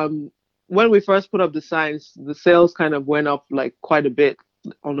 But when we first put up the signs, the sales kind of went up like quite a bit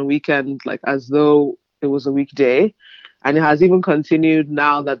on the weekend, like as though it was a weekday. And it has even continued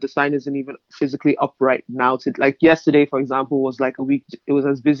now that the sign isn't even physically up right now. To like yesterday, for example, was like a week. It was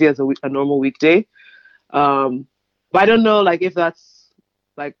as busy as a normal weekday. Um, but I don't know, like if that's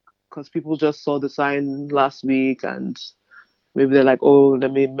like because people just saw the sign last week and maybe they're like, oh,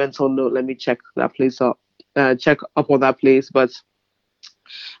 let me mental note, let me check that place up, check up on that place. But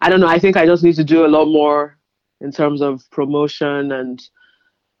I don't know. I think I just need to do a lot more in terms of promotion and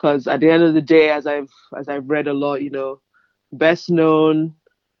because at the end of the day, as I've read a lot, best known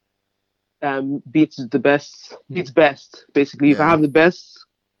beats best. Basically, if I Yeah. have the best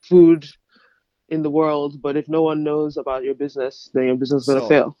food in the world, but if no one knows about your business, then your business is gonna So,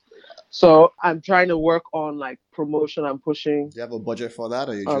 fail. So I'm trying to work on like promotion and pushing do you have a budget for that,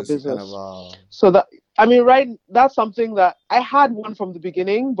 or you our just kind of business. So that I mean, right, that's something that I had one from the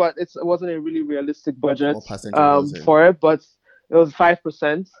beginning, but it wasn't a really realistic budget what percentage was it? for it, but it was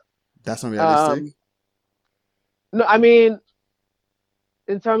 5%. That's not realistic. Um, no, I mean,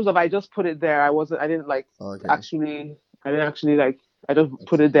 in terms of I just put it there. I didn't like Okay. actually, I didn't actually like, I just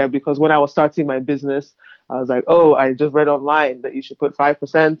put it there because when I was starting my business, I was like, oh, I just read online that you should put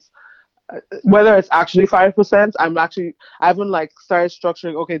 5%. Whether it's actually 5%, I haven't like started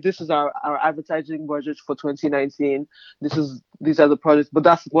structuring. Okay, this is our advertising budget for 2019. These are the projects, but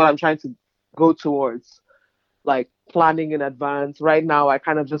that's what I'm trying to go towards, like planning in advance. Right now, I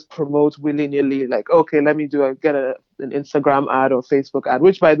kind of just promote willy nilly. Like, okay, let me get an Instagram ad or Facebook ad.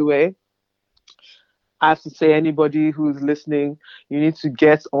 Which, by the way, I have to say, anybody who's listening, you need to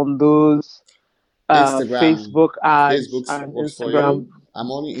get on those Instagram. Facebook ads Facebook and works for Instagram. you.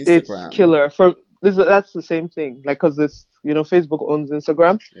 I'm only It's Instagram. killer. That's the same thing. Like, cause this, Facebook owns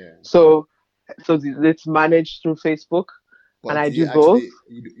Instagram, Yeah. so it's managed through Facebook, and But I do you do both.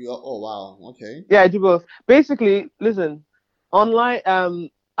 actually? Oh wow. Okay. Yeah, I do both. Basically, listen, online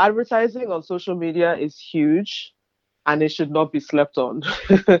advertising on social media is huge, and it should not be slept on.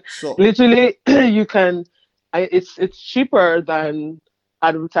 So Literally, you can. It's cheaper than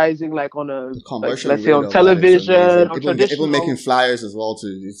advertising like on a the like conversion let's say rate on of that is television amazing. or Even making traditional. flyers as well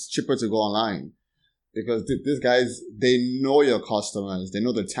too. It's cheaper to go online because these guys, they know your customers. They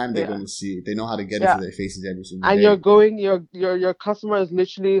know the time they're Yeah, going to see it. They know how to get into yeah. their faces every single And you're day. going your customer is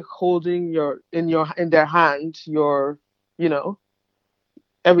literally holding in their hand your you know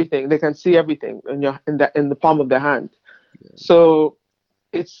everything. They can see everything in the palm of their hand. So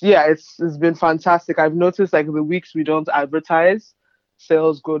it's been fantastic. I've noticed like the weeks we don't advertise,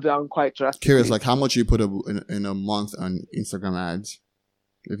 sales go down quite Curious, drastically. like how much you put in a month on Instagram ads,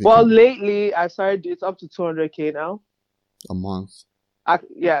 if you Well, could, lately I started. It's up to 200K now. a month.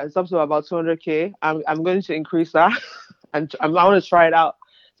 Yeah, it's up to about 200K. I'm going to increase that, and I want to try it out.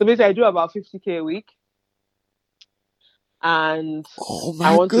 So basically, I do about 50K a week, and Oh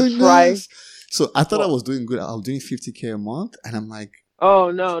I my want to try goodness! So I thought I what? was doing good. I was doing 50K a month, and I'm like,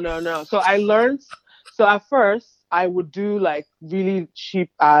 Oh no, no, no. So I learned. So at first, I would do like really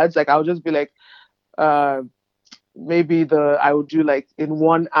cheap ads. Like I would just be like, uh, maybe I would do like in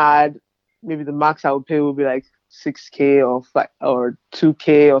one ad, maybe the max I would pay would be like 6K or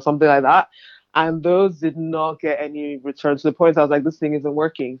 2K or something like that. And those did not get any return to the point I was like, this thing isn't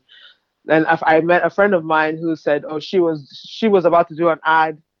working. And I met a friend of mine who said, oh, she was about to do an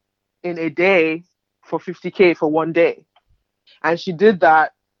ad in a day for 50K for one day. And she did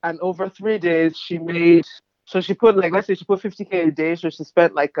that. And over 3 days, so she put like, let's say she put 50K a day. So she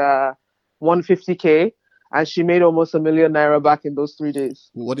spent like 150K and she made almost '1 million back in those 3 days.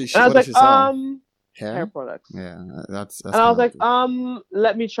 And I what was did like, she sell? hair Hair? products. Yeah, that's And I kind was of like,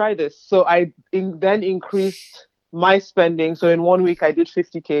 let me try this. So then increased my spending. So in one week, I did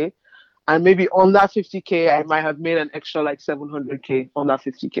 50K. And maybe on that 50K, I might have made an extra like 700K on that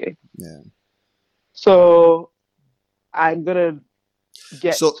 50K. yeah. So I'm going to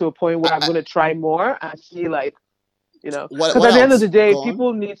get So to a point where I'm I going to try more and see like, what because at the end of else? the day, Go on.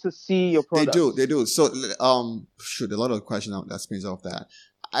 people need to see your They do, products. they do. So shoot, a lot of questions that spins off that.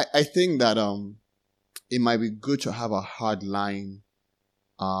 I think that it might be good to have a hard line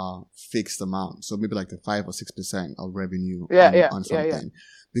fixed amount. So maybe like the 5 or 6% of revenue Yeah, yeah, on yeah, yeah. something.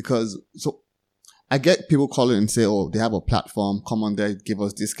 Because so I get people calling and say, oh, they have a platform, come on there, give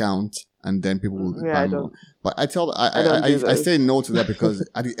us discount, and then people will Yeah, buy more. But I don't do I say those. no to that because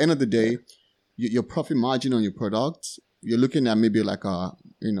at the end of the day, your profit margin on your product, you're looking at maybe like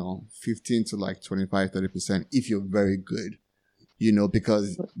 15 to like 25-30% if you're very good,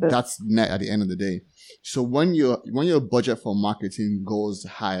 because that's net at the end of the day. So when your budget for marketing goes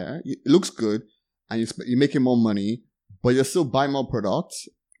higher, it looks good and you're making more money, but you're still buying more products.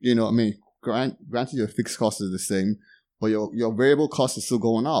 You know, I mean, granted your fixed cost is the same, but your variable cost is still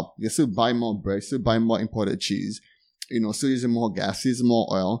going up. You're still buying more bread, still buying more imported cheese, you know, still using more gas, still using more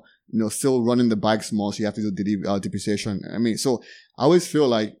oil, you know, still running the bikes more, so you have to do depreciation. I mean, so I always feel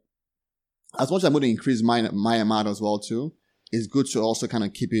like as much as I'm going to increase my amount as well too, it's good to also kind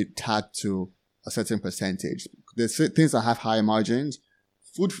of keep it tagged to a certain percentage. There's things that have higher margins.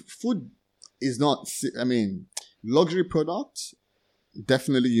 Food is not, I mean, luxury products,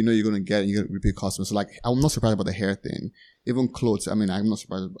 definitely, you know, you're going to get repeat customers. So like, I'm not surprised about the hair thing. Even clothes, I mean, I'm not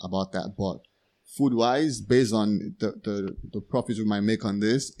surprised about that. But food wise, based on the profits we might make on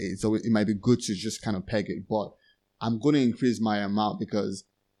this, it might be good to just kind of peg it. But I'm going to increase my amount because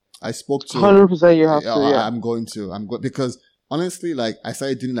I spoke to 100% you have to, yeah. I'm going because honestly, like I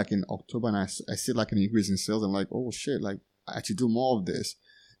started doing like in October and I see like an increase in sales. I'm like, oh shit, like I actually do more of this.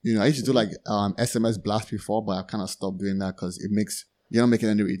 You know, I used to do like SMS blast before, but I kind of stopped doing that because you're not making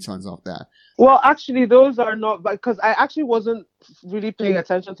any returns off that. Well, actually, those are not, because I actually wasn't really paying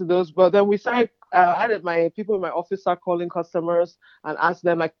attention to those. But then we started, I had my people in my office start calling customers and ask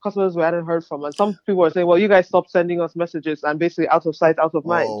them, like customers we hadn't heard from. And some people were saying, well, you guys stopped sending us messages, and basically out of sight, out of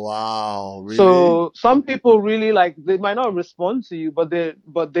mind. Oh, wow. Really? So some people really like, they might not respond to you, but they,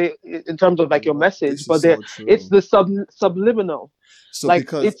 in terms of like your message, but it's the subliminal. So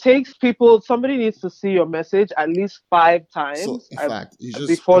like it takes people, somebody needs to see your message at least 5 times in fact,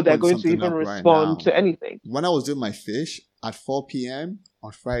 before they're going to even respond to anything. When I was doing my fish at 4 p.m.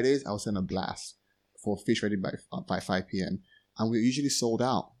 on Fridays, I was send a blast for fish ready by 5 p.m. and we usually sold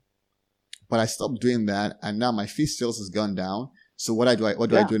out. But I stopped doing that, and now my fish sales has gone down. So what do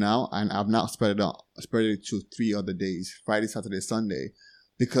I do now? And I've now spread it to 3 other days: Friday, Saturday, Sunday,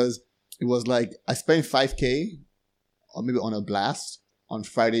 because it was like I spent $5,000 or maybe on a blast on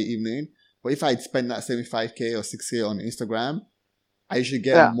Friday evening. But if I'd spend that same $5,000 or $6,000 on Instagram, I usually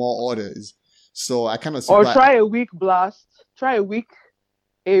get more orders. So I kind of or try a week blast, try a week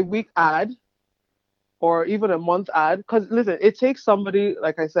ad, or even a month ad. Because listen, it takes somebody,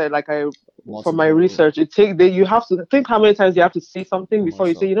 like I said, from my research, you have to think how many times you have to see something before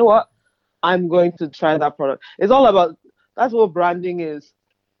you say, you know what, I'm going to try that product. It's all about, that's what branding is.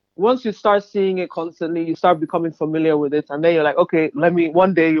 Once you start seeing it constantly, you start becoming familiar with it, and then you're like, okay,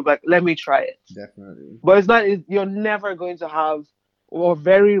 one day you're like, let me try it. Definitely. But it's not, you're never going to have, or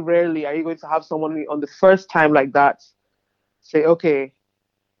very rarely are you going to have someone on the first time like that say, okay,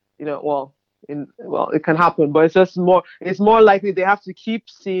 you know, it can happen, but it's more likely you have to keep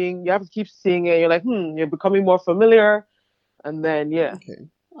seeing it. You're like, you're becoming more familiar, and then Okay.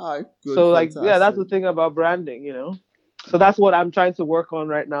 All right. Good. So fantastic. that's the thing about branding, you know. So that's what I'm trying to work on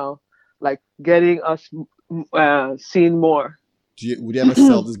right now, like getting us seen more. Would you ever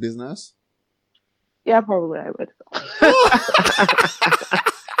sell this business? Yeah, probably I would.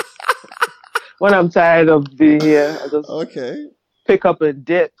 When I'm tired of being here, I just pick up a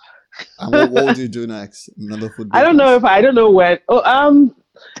dip. And what would you do next? Another food business? I don't know when.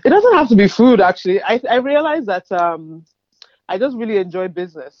 It doesn't have to be food. Actually, I realized that I just really enjoy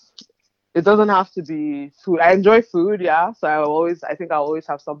business. It doesn't have to be food. I enjoy food, yeah. So I think I'll always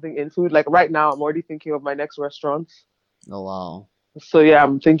have something in food. Like right now, I'm already thinking of my next restaurant. Oh wow! So yeah,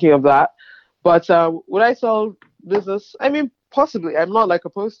 I'm thinking of that. But would I sell business? I mean, possibly. I'm not like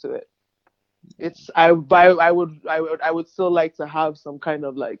opposed to it. I would still like to have some kind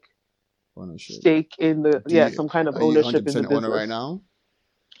of like ownership stake in the some kind of ownership in the business. Owner right now?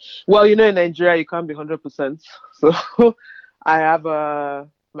 Well, you know, in Nigeria you can't be 100%. So I have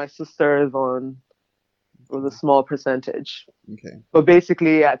my sister is on with a small percentage. Okay. But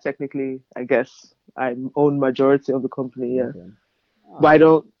basically, yeah, technically, I guess I own majority of the company. Yeah. Okay. But I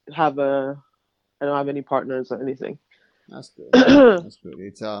don't have any partners or anything. That's good. That's good.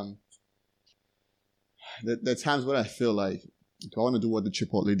 It's the times when I feel like, do I want to do what the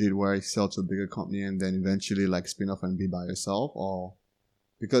Chipotle did, where I sell to a bigger company and then eventually like spin off and be by yourself, or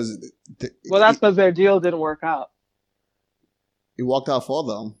because that's because their deal didn't work out. It worked out for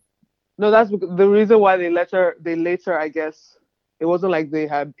them. No, that's the reason why they later, I guess, it wasn't like they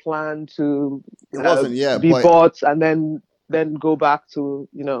had planned to be bought and then go back to,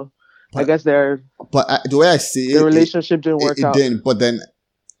 you know, I guess the way I see the relationship didn't work out. It didn't, but then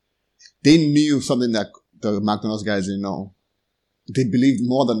they knew something that the McDonald's guys didn't know. They believed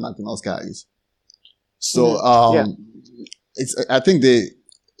more than McDonald's guys. So, I think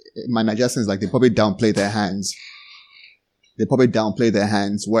my suggestion is like they probably downplayed their hands.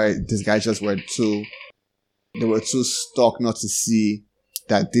 Where these guys just were too stuck not to see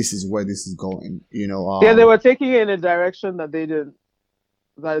that this is where this is going, you know. They were taking it in a direction that they didn't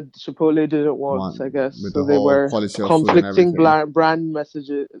that Chipotle didn't want, One I guess. with the So they whole were quality of food and conflicting everything. brand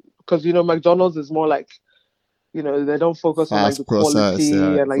messages because McDonald's is more like they don't focus on like the Fast process,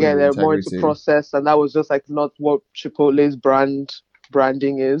 quality and like food yeah, they're more into integrity. process, and that was just like not what Chipotle's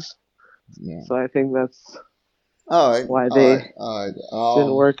branding is. Yeah. So I think that's All right, why all right, they all right.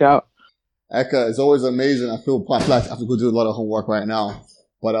 didn't work out. Eka, it's always amazing. I feel like I have to go do a lot of homework right now,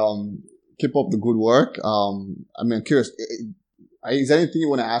 but keep up the good work. I mean, I'm curious. Is there anything you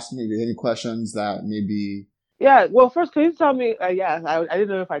want to ask me? Any questions that maybe? Yeah, well, first, can you tell me? Yeah, I didn't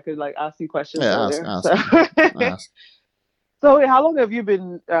know if I could like ask you questions Yeah, ask, earlier. So, ask, ask. so wait, how long have you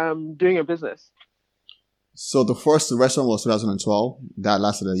been doing your business? So the first restaurant was 2012. That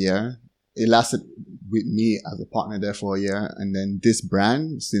lasted a year. It lasted with me as a partner there for a year, and then this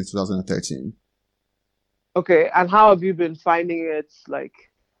brand since 2013. Okay, and how have you been finding it? Like,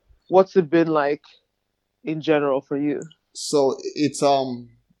 what's it been like in general for you? So it's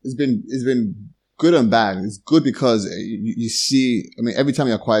been good and bad. It's good because you see, I mean, every time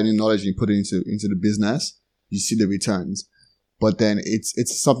you acquire new knowledge and you put it into the business, you see the returns. But then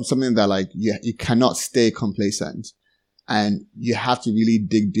it's something that like you cannot stay complacent, and you have to really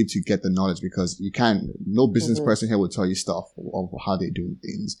dig deep to get the knowledge because you can't. No business Hmm. person here will tell you stuff of how they do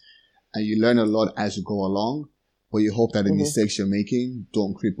things, and you learn a lot as you go along. But you hope that the Hmm. mistakes you're making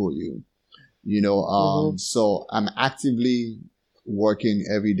don't cripple you. Hmm. So I'm actively working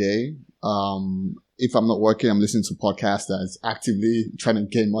every day. If I'm not working, I'm listening to podcasts that's actively trying to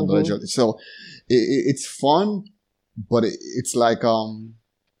gain more knowledge. Hmm. So it's fun, but it's like, the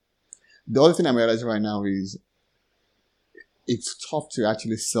other thing I'm realizing right now is it's tough to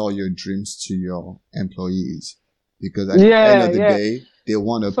actually sell your dreams to your employees because at the end Yeah, of the yeah. day, they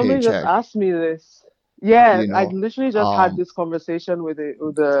want a Somebody just paycheck, asked me this. Yeah, you I know? literally just had Um, this conversation with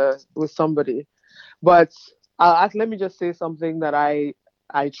somebody. But let me just say something that I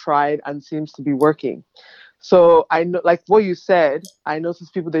tried and seems to be working. So I know, like what you said, I notice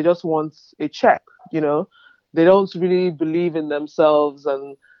people they just want a check. You know, they don't really believe in themselves,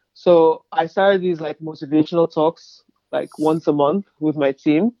 and so I started these like motivational talks like once a month with my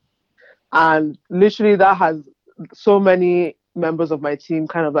team, and literally that has so many members of my team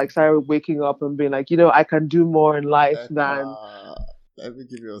kind of like started waking up and being like, I can do more in life than. let me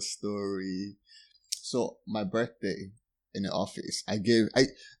give you a story. So my birthday in the office, I do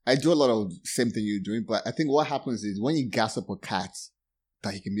a lot of same thing you're doing, but I think what happens is when you gas up a cat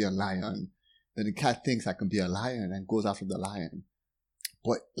that he can be a lion, then the cat thinks I can be a lion and goes after the lion.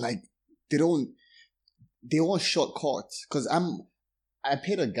 But like they don't they want shortcuts because I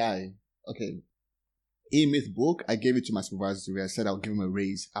paid a guy, okay, A-Myth book. I gave it to my supervisor to read. I said I'll give him a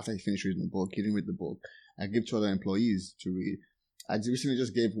raise after he finished reading the book. He didn't read the book. I gave two other employees to read. I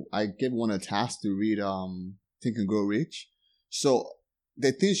gave one a task to read Think and Grow Rich. So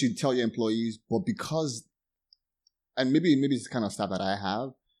the things you tell your employees, but because and maybe it's the kind of stuff that I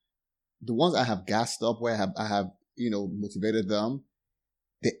have, the ones I have gassed up where I have motivated them,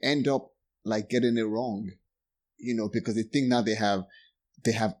 they end up like getting it wrong, because they think now they have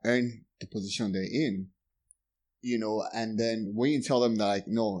earned the position they're in, and then when you tell them that like,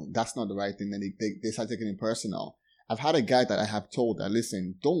 no, that's not the right thing, then they start taking it personal. I've had a guy that I have told that,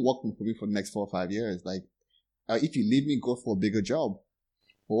 listen, don't work for me for the next 4 or 5 years. Like, if you leave me, go for a bigger job.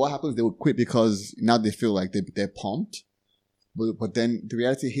 But what happens? They would quit because now they feel like they're pumped. But then the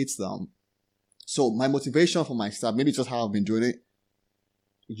reality hits them. So my motivation for my staff, maybe just how I've been doing it,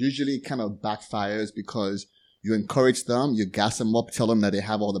 usually kind of backfires because you encourage them, you gas them up, tell them that they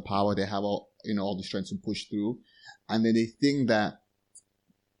have all the power, they have all the strength to push through. And then they think that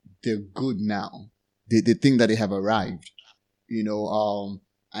they're good now. They think that they have arrived,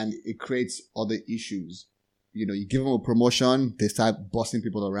 and it creates other issues. You give them a promotion, they start bossing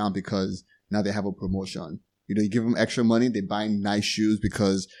people around because now they have a promotion. You give them extra money, they buy nice shoes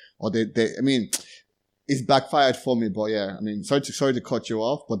because, or I mean, it's backfired for me, but yeah, I mean, sorry to cut you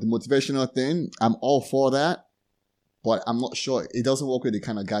off, but the motivational thing, I'm all for that, but I'm not sure. It doesn't work with the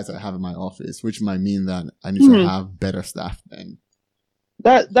kind of guys that I have in my office, which might mean that I need to Hmm. have better staff then.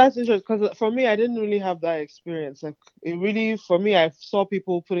 That's interesting because for me, I didn't really have that experience. Like it really, for me, I saw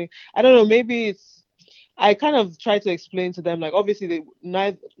people putting. I don't know. Maybe it's. I kind of try to explain to them like obviously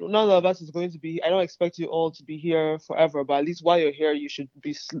none of us is going to be. I don't expect you all to be here forever, but at least while you're here, you should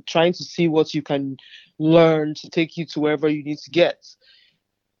be trying to see what you can learn to take you to wherever you need to get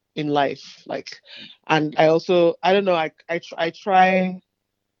in life. Like, and I don't know. I try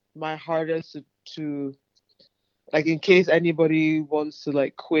my hardest to like in case anybody wants to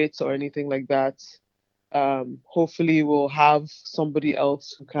like quit or anything like that, hopefully we'll have somebody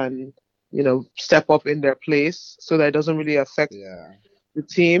else who can step up in their place so that it doesn't really affect Yeah. the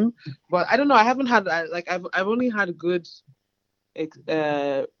team. But I don't know. I haven't had I've only had good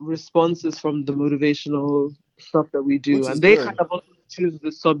responses from the motivational stuff that we do, which is and they kind good. of also choose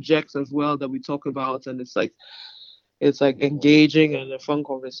the subjects as well that we talk about, and it's like engaging and a fun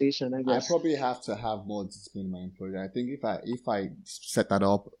conversation, I I guess. probably have to have more discipline in my employee. I think if I set that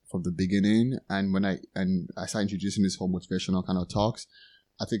up from the beginning, and when I start introducing this whole motivational kind of talks,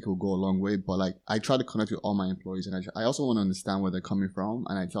 I think it will go a long way. But like, I try to connect with all my employees, and I also want to understand where they're coming from,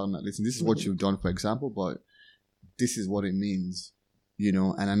 and I tell them that, listen, this is what Mm-hmm. you've done, for example, but this is what it means,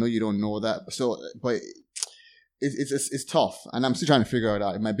 and I know you don't know that. So, but it's tough, and I'm still trying to figure it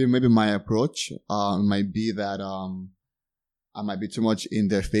out. It might be maybe my approach. It might be that I might be too much in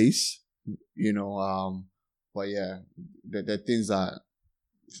their face, you know. But yeah, the things that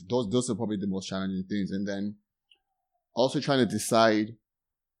those are probably the most challenging things, and then also trying to decide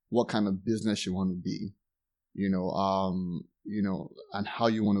what kind of business you want to be, and how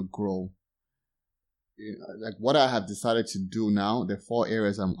you want to grow. Like what I have decided to do now, the four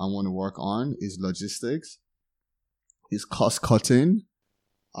areas I want to work on is logistics, is cost cutting,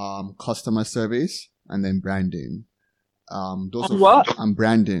 customer service, and then branding. Those On are what? and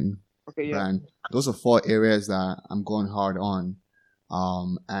branding, Okay, yeah. brand. Those are four areas that I'm going hard on,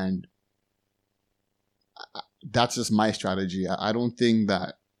 and that's just my strategy. I don't think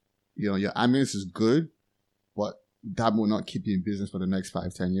that your ambulance is good, but that will not keep you in business for the next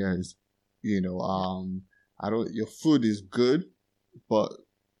 5-10 years. I don't. Your food is good, but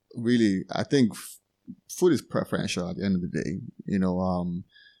really, I think food is preferential at the end of the day.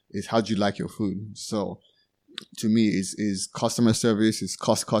 It's how do you like your food. So to me, is customer service, is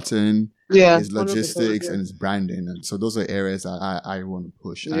cost cutting, Yeah, is 100%. logistics, Yeah. and it's branding. And so those are areas that I want to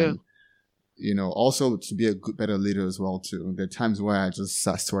push. Yeah. And also to be a good, better leader as well too. There are times where I just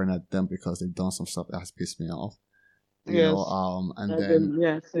start swearing at them because they've done some stuff that has pissed me off. Yes. And I've then been,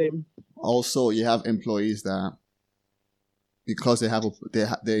 yeah, same. also you have employees that because they have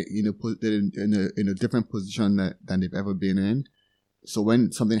they put they're in a different position than they've ever been in. So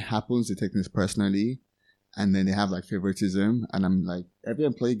when something happens, they take things personally, and then they have like favoritism. And I'm like, every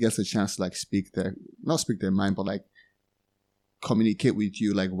employee gets a chance to like not speak their mind, but like communicate with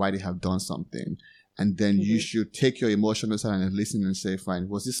you like why they have done something. And then you Mm-hmm. should take your emotional side and listen and say, fine,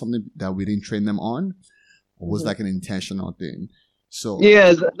 was this something that we didn't train them on, or was Mm-hmm. like an intentional thing? So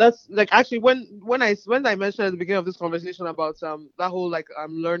Yeah, that's like actually when I mentioned at the beginning of this conversation about that whole like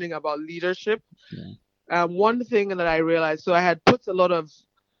I'm learning about leadership. yeah, One thing that I realized, so I had put a lot of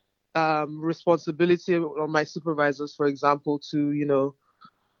responsibility on my supervisors, for example, to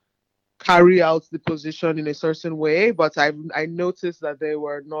carry out the position in a certain way, but I noticed that they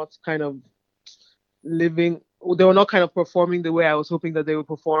were not kind of living they were not kind of performing the way I was hoping that they would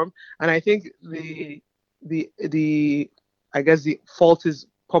perform. And I think the I guess the fault is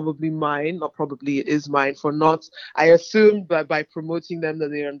probably mine, not probably it is mine for not I assumed that by promoting them that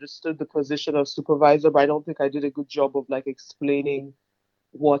they understood the position of supervisor, but I don't think I did a good job of like explaining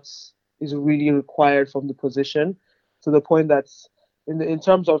what is really required from the position to the point that in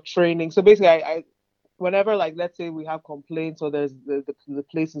terms of training. So basically I whenever like let's say we have complaints or there's the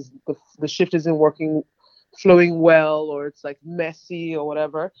place is the shift isn't working flowing well or it's like messy or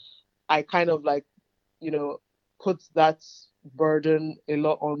whatever, I kind of like you know put that burden a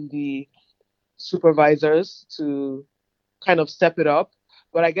lot on the supervisors to kind of step it up.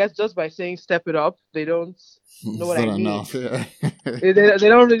 But I guess just by saying step it up, they don't know it's what not I mean. enough. Yeah. They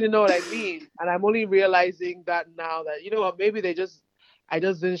don't really know what I mean. And I'm only realizing that now that, you know what, maybe I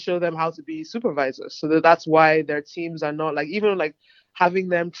just didn't show them how to be supervisors. So that's why their teams are not like, even like having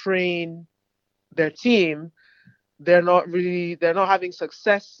them train their team, they're not having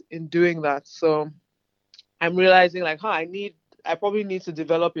success in doing that. So I'm realizing like, I probably need to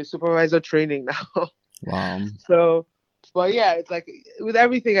develop a supervisor training now. Wow. So, but yeah, it's like with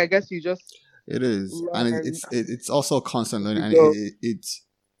everything, I guess you just It is, and learn it's also constant as learning, you and go.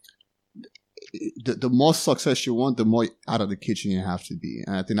 the more success you want, the more out of the kitchen you have to be,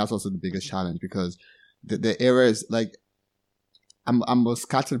 and I think that's also the biggest challenge because the areas like I'm a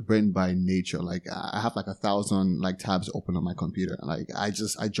scattered brain by nature. Like I have like 1,000 like tabs open on my computer. Like I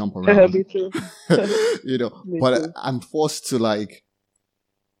jump around, Me too. Me But too. I'm forced to like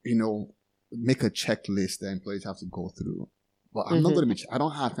make a checklist that employees have to go through. But I'm not Hmm. going to be. I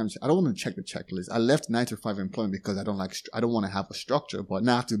don't have time. I don't want to check the checklist. I left 9 to 5 employment because I don't like. I don't want to have a structure. But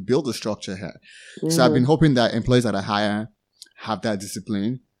now I have to build a structure here. So I've been Hmm. hoping that employees that I hire have that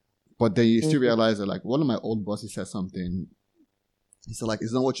discipline. But then you still Hmm. realize that like one of my old bosses said something. He said like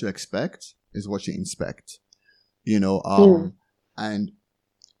it's not what you expect, it's what you inspect. Hmm. And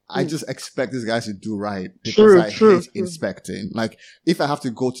I just expect these guys to do right because True, I true, hate true. inspecting. Like, if I have to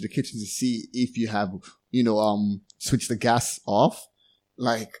go to the kitchen to see if you have, switch the gas off,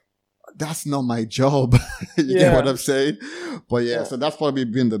 like, that's not my job. You get what Yeah, I'm saying? But yeah, yeah. so that's probably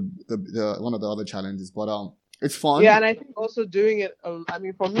been the one of the other challenges. But it's Yeah, fun. and I think also doing it. I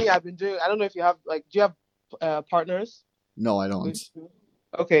mean, for me, I've been doing. I don't know if you have like. Do you have partners? No, I don't. With you?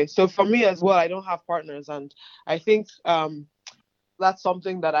 Okay, so for me as well, I don't have partners, and I think that's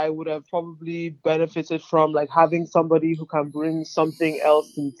something that I would have probably benefited from, like having somebody who can bring something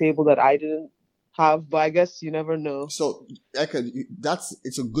else to the table that I didn't have. But I guess you never know. So, Eka,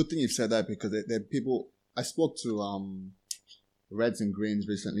 it's a good thing you've said that because there are people. I spoke to Reds and Greens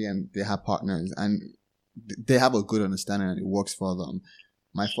recently, and they have partners, and they have a good understanding, and it works for them.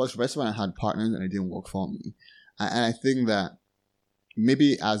 My first restaurant, I had partners, and it didn't work for me. And I think that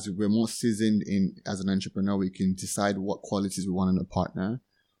maybe as we're more seasoned in as an entrepreneur, we can decide what qualities we want in a partner.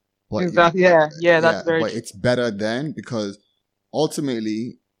 But Exactly. Yeah. Yeah. That's yeah, very but true. it's better then because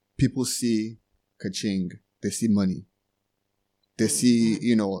ultimately people see kaching, they see money. They see,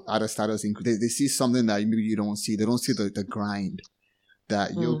 Mm-hmm. other status increase. They see something that maybe you don't see. They don't see the grind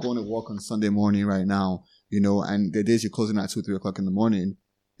that you're going to work on Sunday morning right now, and the days you're closing at 2, 3 o'clock in the morning,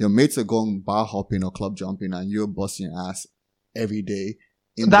 your mates are going bar hopping or club jumping and you're busting your ass every day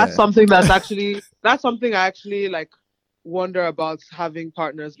in That's there. something that's something I actually like wonder about having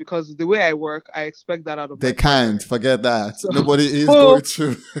partners, because the way I work, I expect that out of They my partner. can't forget that. So, Nobody is going well,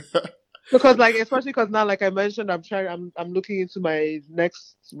 to. because like especially because now, like I mentioned, I'm looking into my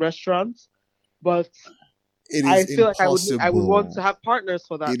next restaurant, but It I is feel like I would want to impossible. have partners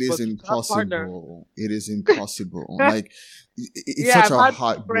for that. It is But to have partner, impossible. It is impossible. Like, it's yeah, such I've a had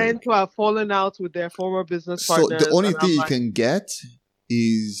heartbreak. friends who have fallen out with their former business So the partners, only and thing I'm you like, can get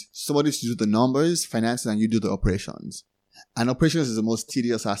is somebody to do the numbers, finances, and you do the operations. And operations is the most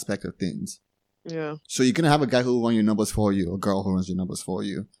tedious aspect of things. yeah, So you can have a guy who runs your numbers for you, a girl who runs your numbers for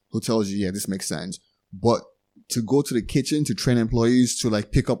you, who tells you, yeah, this makes sense. But to go to the kitchen to train employees to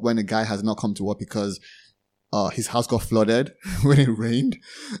like pick up when a guy has not come to work because his house got flooded when it rained,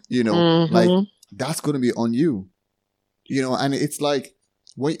 like hmm, that's going to be on you, and it's like,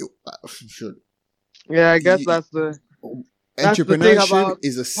 when should yeah. I guess you, that's the thing entrepreneurship about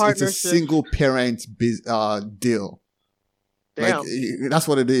it's a partnership. single parent deal. Like Damn. that's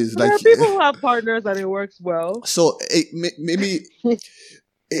what it is. There Like are people who have partners and it works well. so maybe I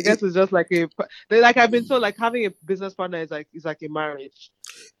it, guess it's just like like I've been told, like having a business partner is like a marriage.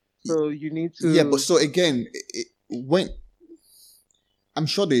 So you need yeah, but to. so again, when I'm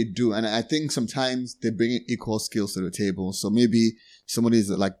sure they do, and I think sometimes they bring in equal skills to the table. So maybe somebody is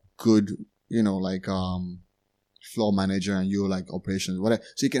like good, like floor manager, and you're like operations, whatever.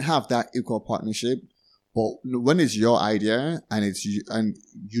 So you can have that equal partnership. But when it's your idea and it's you, and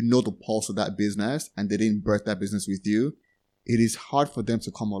you know the pulse of that business, and they didn't birth that business with you, it is hard for them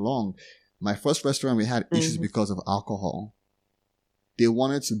to come along. My first restaurant, we had issues Mhm. because of alcohol. They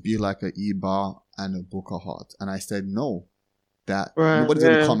wanted to be like a E-bar and a Booker Hut, and I said no. That Right. nobody's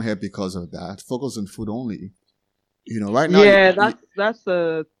going to Yeah. come here because of that. Focus on food only. Right now, Yeah. That's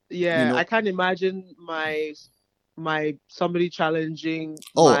a you yeah. I know, can't imagine my somebody challenging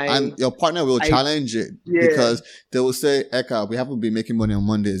oh, my and your partner will I challenge it yeah. because they will say, Eka, we haven't been making money on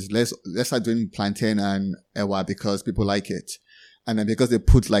Mondays. Let's start doing plantain and ewa because people like it. And then because they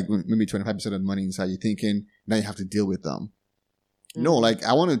put like maybe 25% of the money inside, you're thinking, now you have to deal with them. No, Mm. like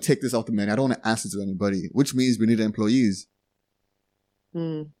I want to take this off the menu. I don't want to answer to anybody, which means we need employees.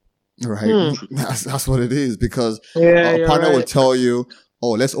 Mm. Right? Hmm. That's what it is because Yeah, a you're partner will right. tell you,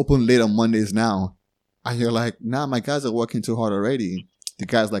 oh, let's open late on Mondays now. And you're like, nah, my guys are working too hard already. The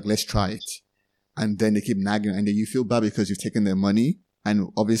guy's like, let's try it. And then they keep nagging and then you feel bad because you've taken their money. And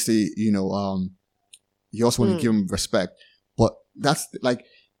obviously, you also want to give Hmm. them respect. But that's like,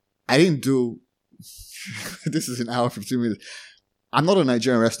 I didn't do, this is an hour, 15 minutes. I'm not a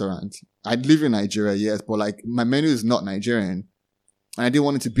Nigerian restaurant. I live in Nigeria, yes, but like my menu is not Nigerian. And I didn't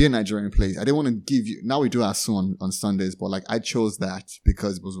want it to be a Nigerian place. I didn't want to give you, now we do our on Sundays, but like I chose that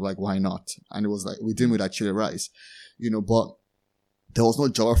because it was like, why not? And it was like, we did with our chili rice, but there was no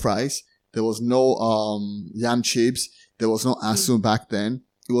jollof rice. There was no, yam chips. There was no asu back then.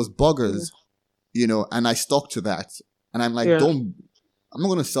 It was Yeah. burgers, and I stuck to that. And I'm like, Yeah. I'm not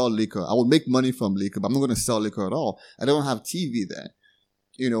going to sell liquor. I will make money from liquor, but I'm not going to sell liquor at all. I don't have TV there,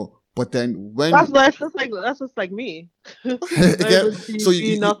 but then That's when, nice. That's just like me. Not again, even so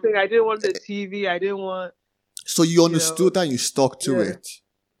TV, nothing. I didn't want the TV. I didn't want, so you you know. understood that and you stuck to Yeah. it.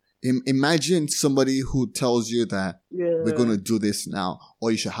 Imagine somebody who tells you that we're going Yeah. to do this now,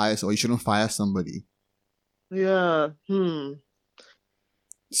 or you should hire, or you shouldn't fire somebody. Yeah. Hmm.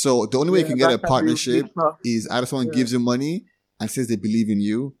 So the only way you Yeah, can get that a can be really partnership tough. is either someone Yeah. gives you money and says they believe in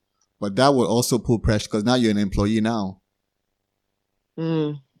you, but that will also put pressure because now you're an employee now.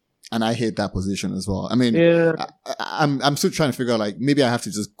 Mm. And I hate that position as well. I mean, Yeah. I'm still trying to figure out, like, maybe I have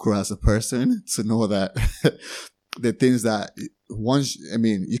to just grow as a person to know that the things that once, I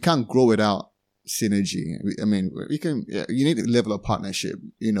mean, you can't grow without synergy. I mean, you can, yeah, you need a level of partnership,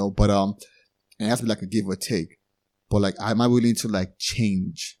 but, it has to be like a give or take. But like, am I willing to like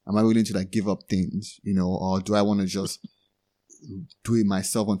change? Am I willing to like give up things, or do I want to just do it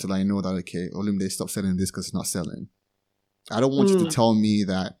myself until I know that, okay, Olimde, stop selling this because it's not selling. I don't want you to Mm. tell me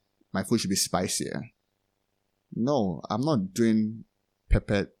that my food should be spicier. No, I'm not doing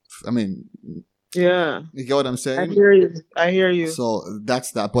pepper. I mean, Yeah. you get what I'm I saying? hear you. I hear you. So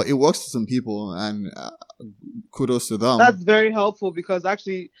that's that. But it works for some people, and kudos to them. That's very helpful because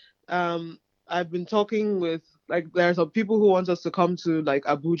actually, I've been talking with like there are some people who want us to come to like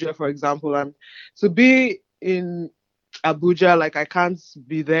Abuja, for example, and to be in Abuja, like I can't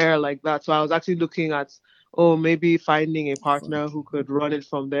be there like that. So I was actually looking at, oh, maybe finding a partner who could run it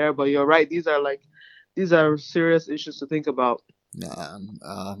from there. But you're right; these are serious issues to think about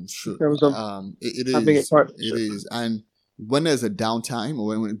in Sure. terms of It having a is. It partnership. is. And when there's a downtime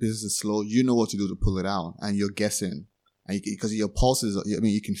or when business is slow, you know what to do to pull it out, and you're guessing, and because your pulses. I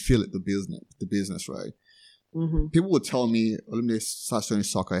mean, you can feel it. The business, right? Mm-hmm. People would tell me, "Let me start showing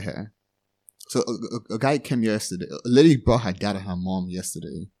soccer here." So a guy came yesterday. A lady brought her dad and her mom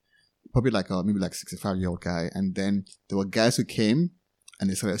yesterday. Probably like maybe like 65-year-old guy, and then there were guys who came and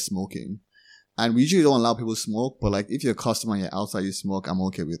they started smoking. And we usually don't allow people to smoke, but like if you're a customer and you're outside, you smoke, I'm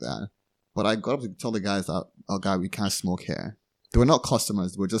okay with that. But I got up to tell the guys that, oh God, we can't smoke here. They were not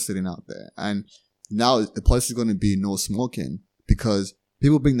customers; they were just sitting out there. And now the policy is going to be no smoking because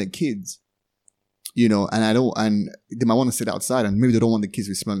people bring their kids, and they might want to sit outside, and maybe they don't want the kids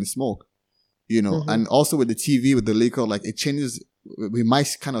to be smelling smoke. Mm-hmm. And also with the TV, with the liquor, like it changes with my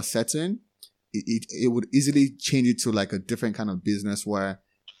kind of setting, it would easily change it to like a different kind of business where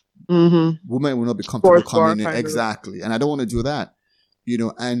Mm-hmm. women will not be comfortable Sports bar coming in. kind of. Exactly. And I don't want to do that,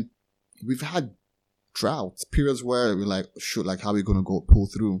 and we've had droughts, periods where we're like, shoot, like how are we going to go pull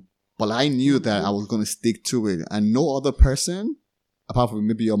through? But I knew that I was going to stick to it, and no other person, apart from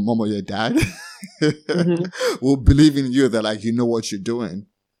maybe your mom or your dad, Mm-hmm. will believe in you that like, you know what you're doing.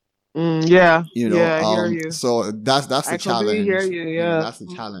 Yeah, yeah, I hear you. So that's I the completely hear challenge. you. Yeah. That's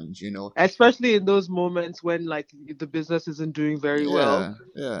the challenge. Especially in those moments when like the business isn't doing very well,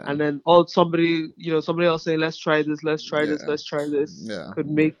 Yeah, yeah, and then all somebody else saying, "Let's try this, let's try this, yeah, let's try this," yeah.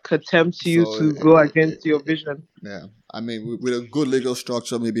 could tempt you So to go against your vision. yeah. I mean, with a good legal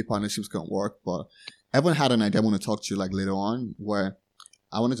structure, maybe partnerships can work. But I haven't had an idea. I want to talk to you like later on where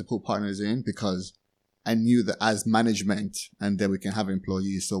I wanted to put partners in because I knew that as management, and then we can have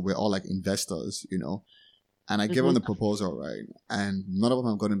employees, so we're all like investors, And I gave them the proposal, right? And none of them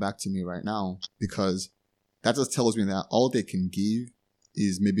have gotten back to me right now because that just tells me that all they can give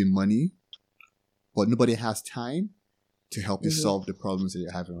is maybe money, but nobody has time to help you solve the problems that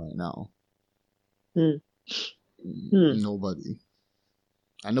you're having right now. Nobody.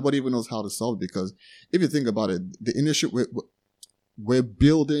 And nobody even knows how to solve it because if you think about it, the industry, we're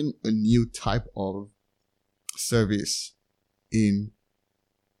building a new type of service in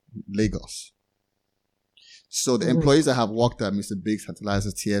Lagos. So the employees that have worked at Mr. Biggs, Fertilizer,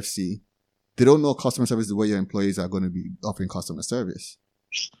 TFC, they don't know customer service the way your employees are going to be offering customer service.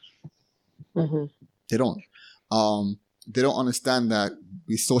 They don't. They don't understand that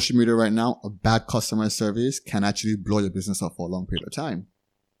with social media right now, a bad customer service can actually blow your business up for a long period of time.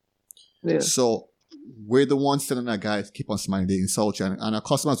 Yeah. So we're the ones telling our guys, keep on smiling, they insult you, and our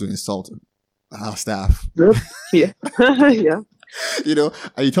customers will insult our staff. Yeah. Yeah.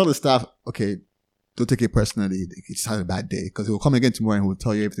 And you tell the staff, okay, don't take it personally. It's had a bad day because he will come again tomorrow and he'll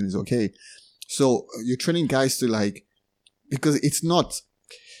tell you everything is okay. So you're training guys to like, because it's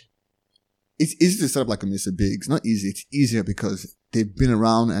easy to set up like a Mr. Big. It's not easy. It's easier because they've been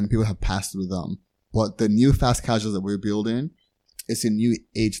around and people have passed through them. But the new fast casuals that we're building, it's a new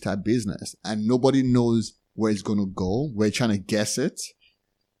age type business and nobody knows where it's going to go. We're trying to guess it,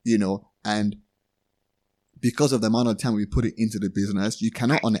 and because of the amount of time we put it into the business, you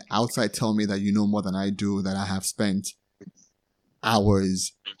cannot on the outside tell me that you know more than I do, that I have spent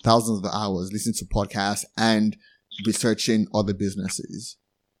hours, thousands of hours listening to podcasts and researching other businesses.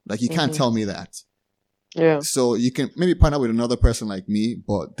 Like you can't tell me that. Yeah. So you can maybe partner with another person like me,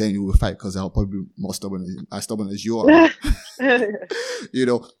 but then you will fight because I'll probably be more stubborn as you are.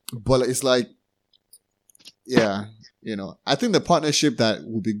 But it's like, yeah, I think the partnership that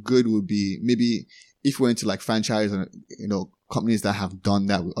would be good would be maybe if we're into like franchise and, companies that have done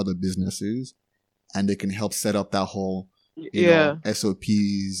that with other businesses and they can help set up that whole, Yeah.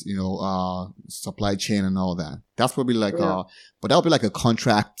 SOPs, supply chain and all that. That's probably like, Yeah. but that would be like a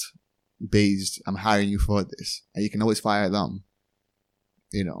contract based, I'm hiring you for this. And you can always fire them.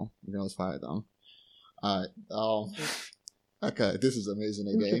 You can always fire them. Alright. Okay. This is amazing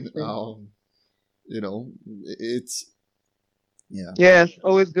again. It's, yeah. Yes,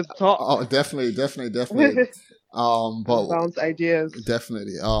 always good to talk. Oh, definitely. But Bounce ideas.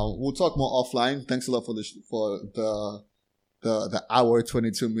 definitely. We'll talk more offline. Thanks a lot for the hour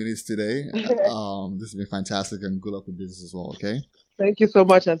 22 minutes today. This has been fantastic, and good luck with business as well. Okay. Thank you so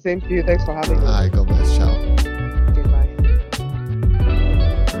much, and same to you. Thanks for having me. All right. God bless. Ciao. Okay, bye.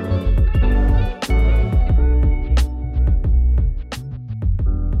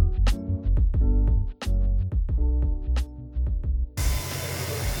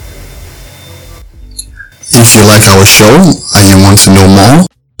 If you like our show and you want to know more,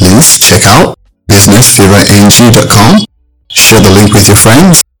 please check out businessfeverng.com. Share the link with your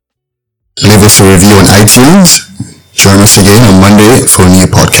friends. Leave us a review on iTunes. Join us again on Monday for a new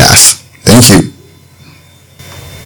podcast. Thank you.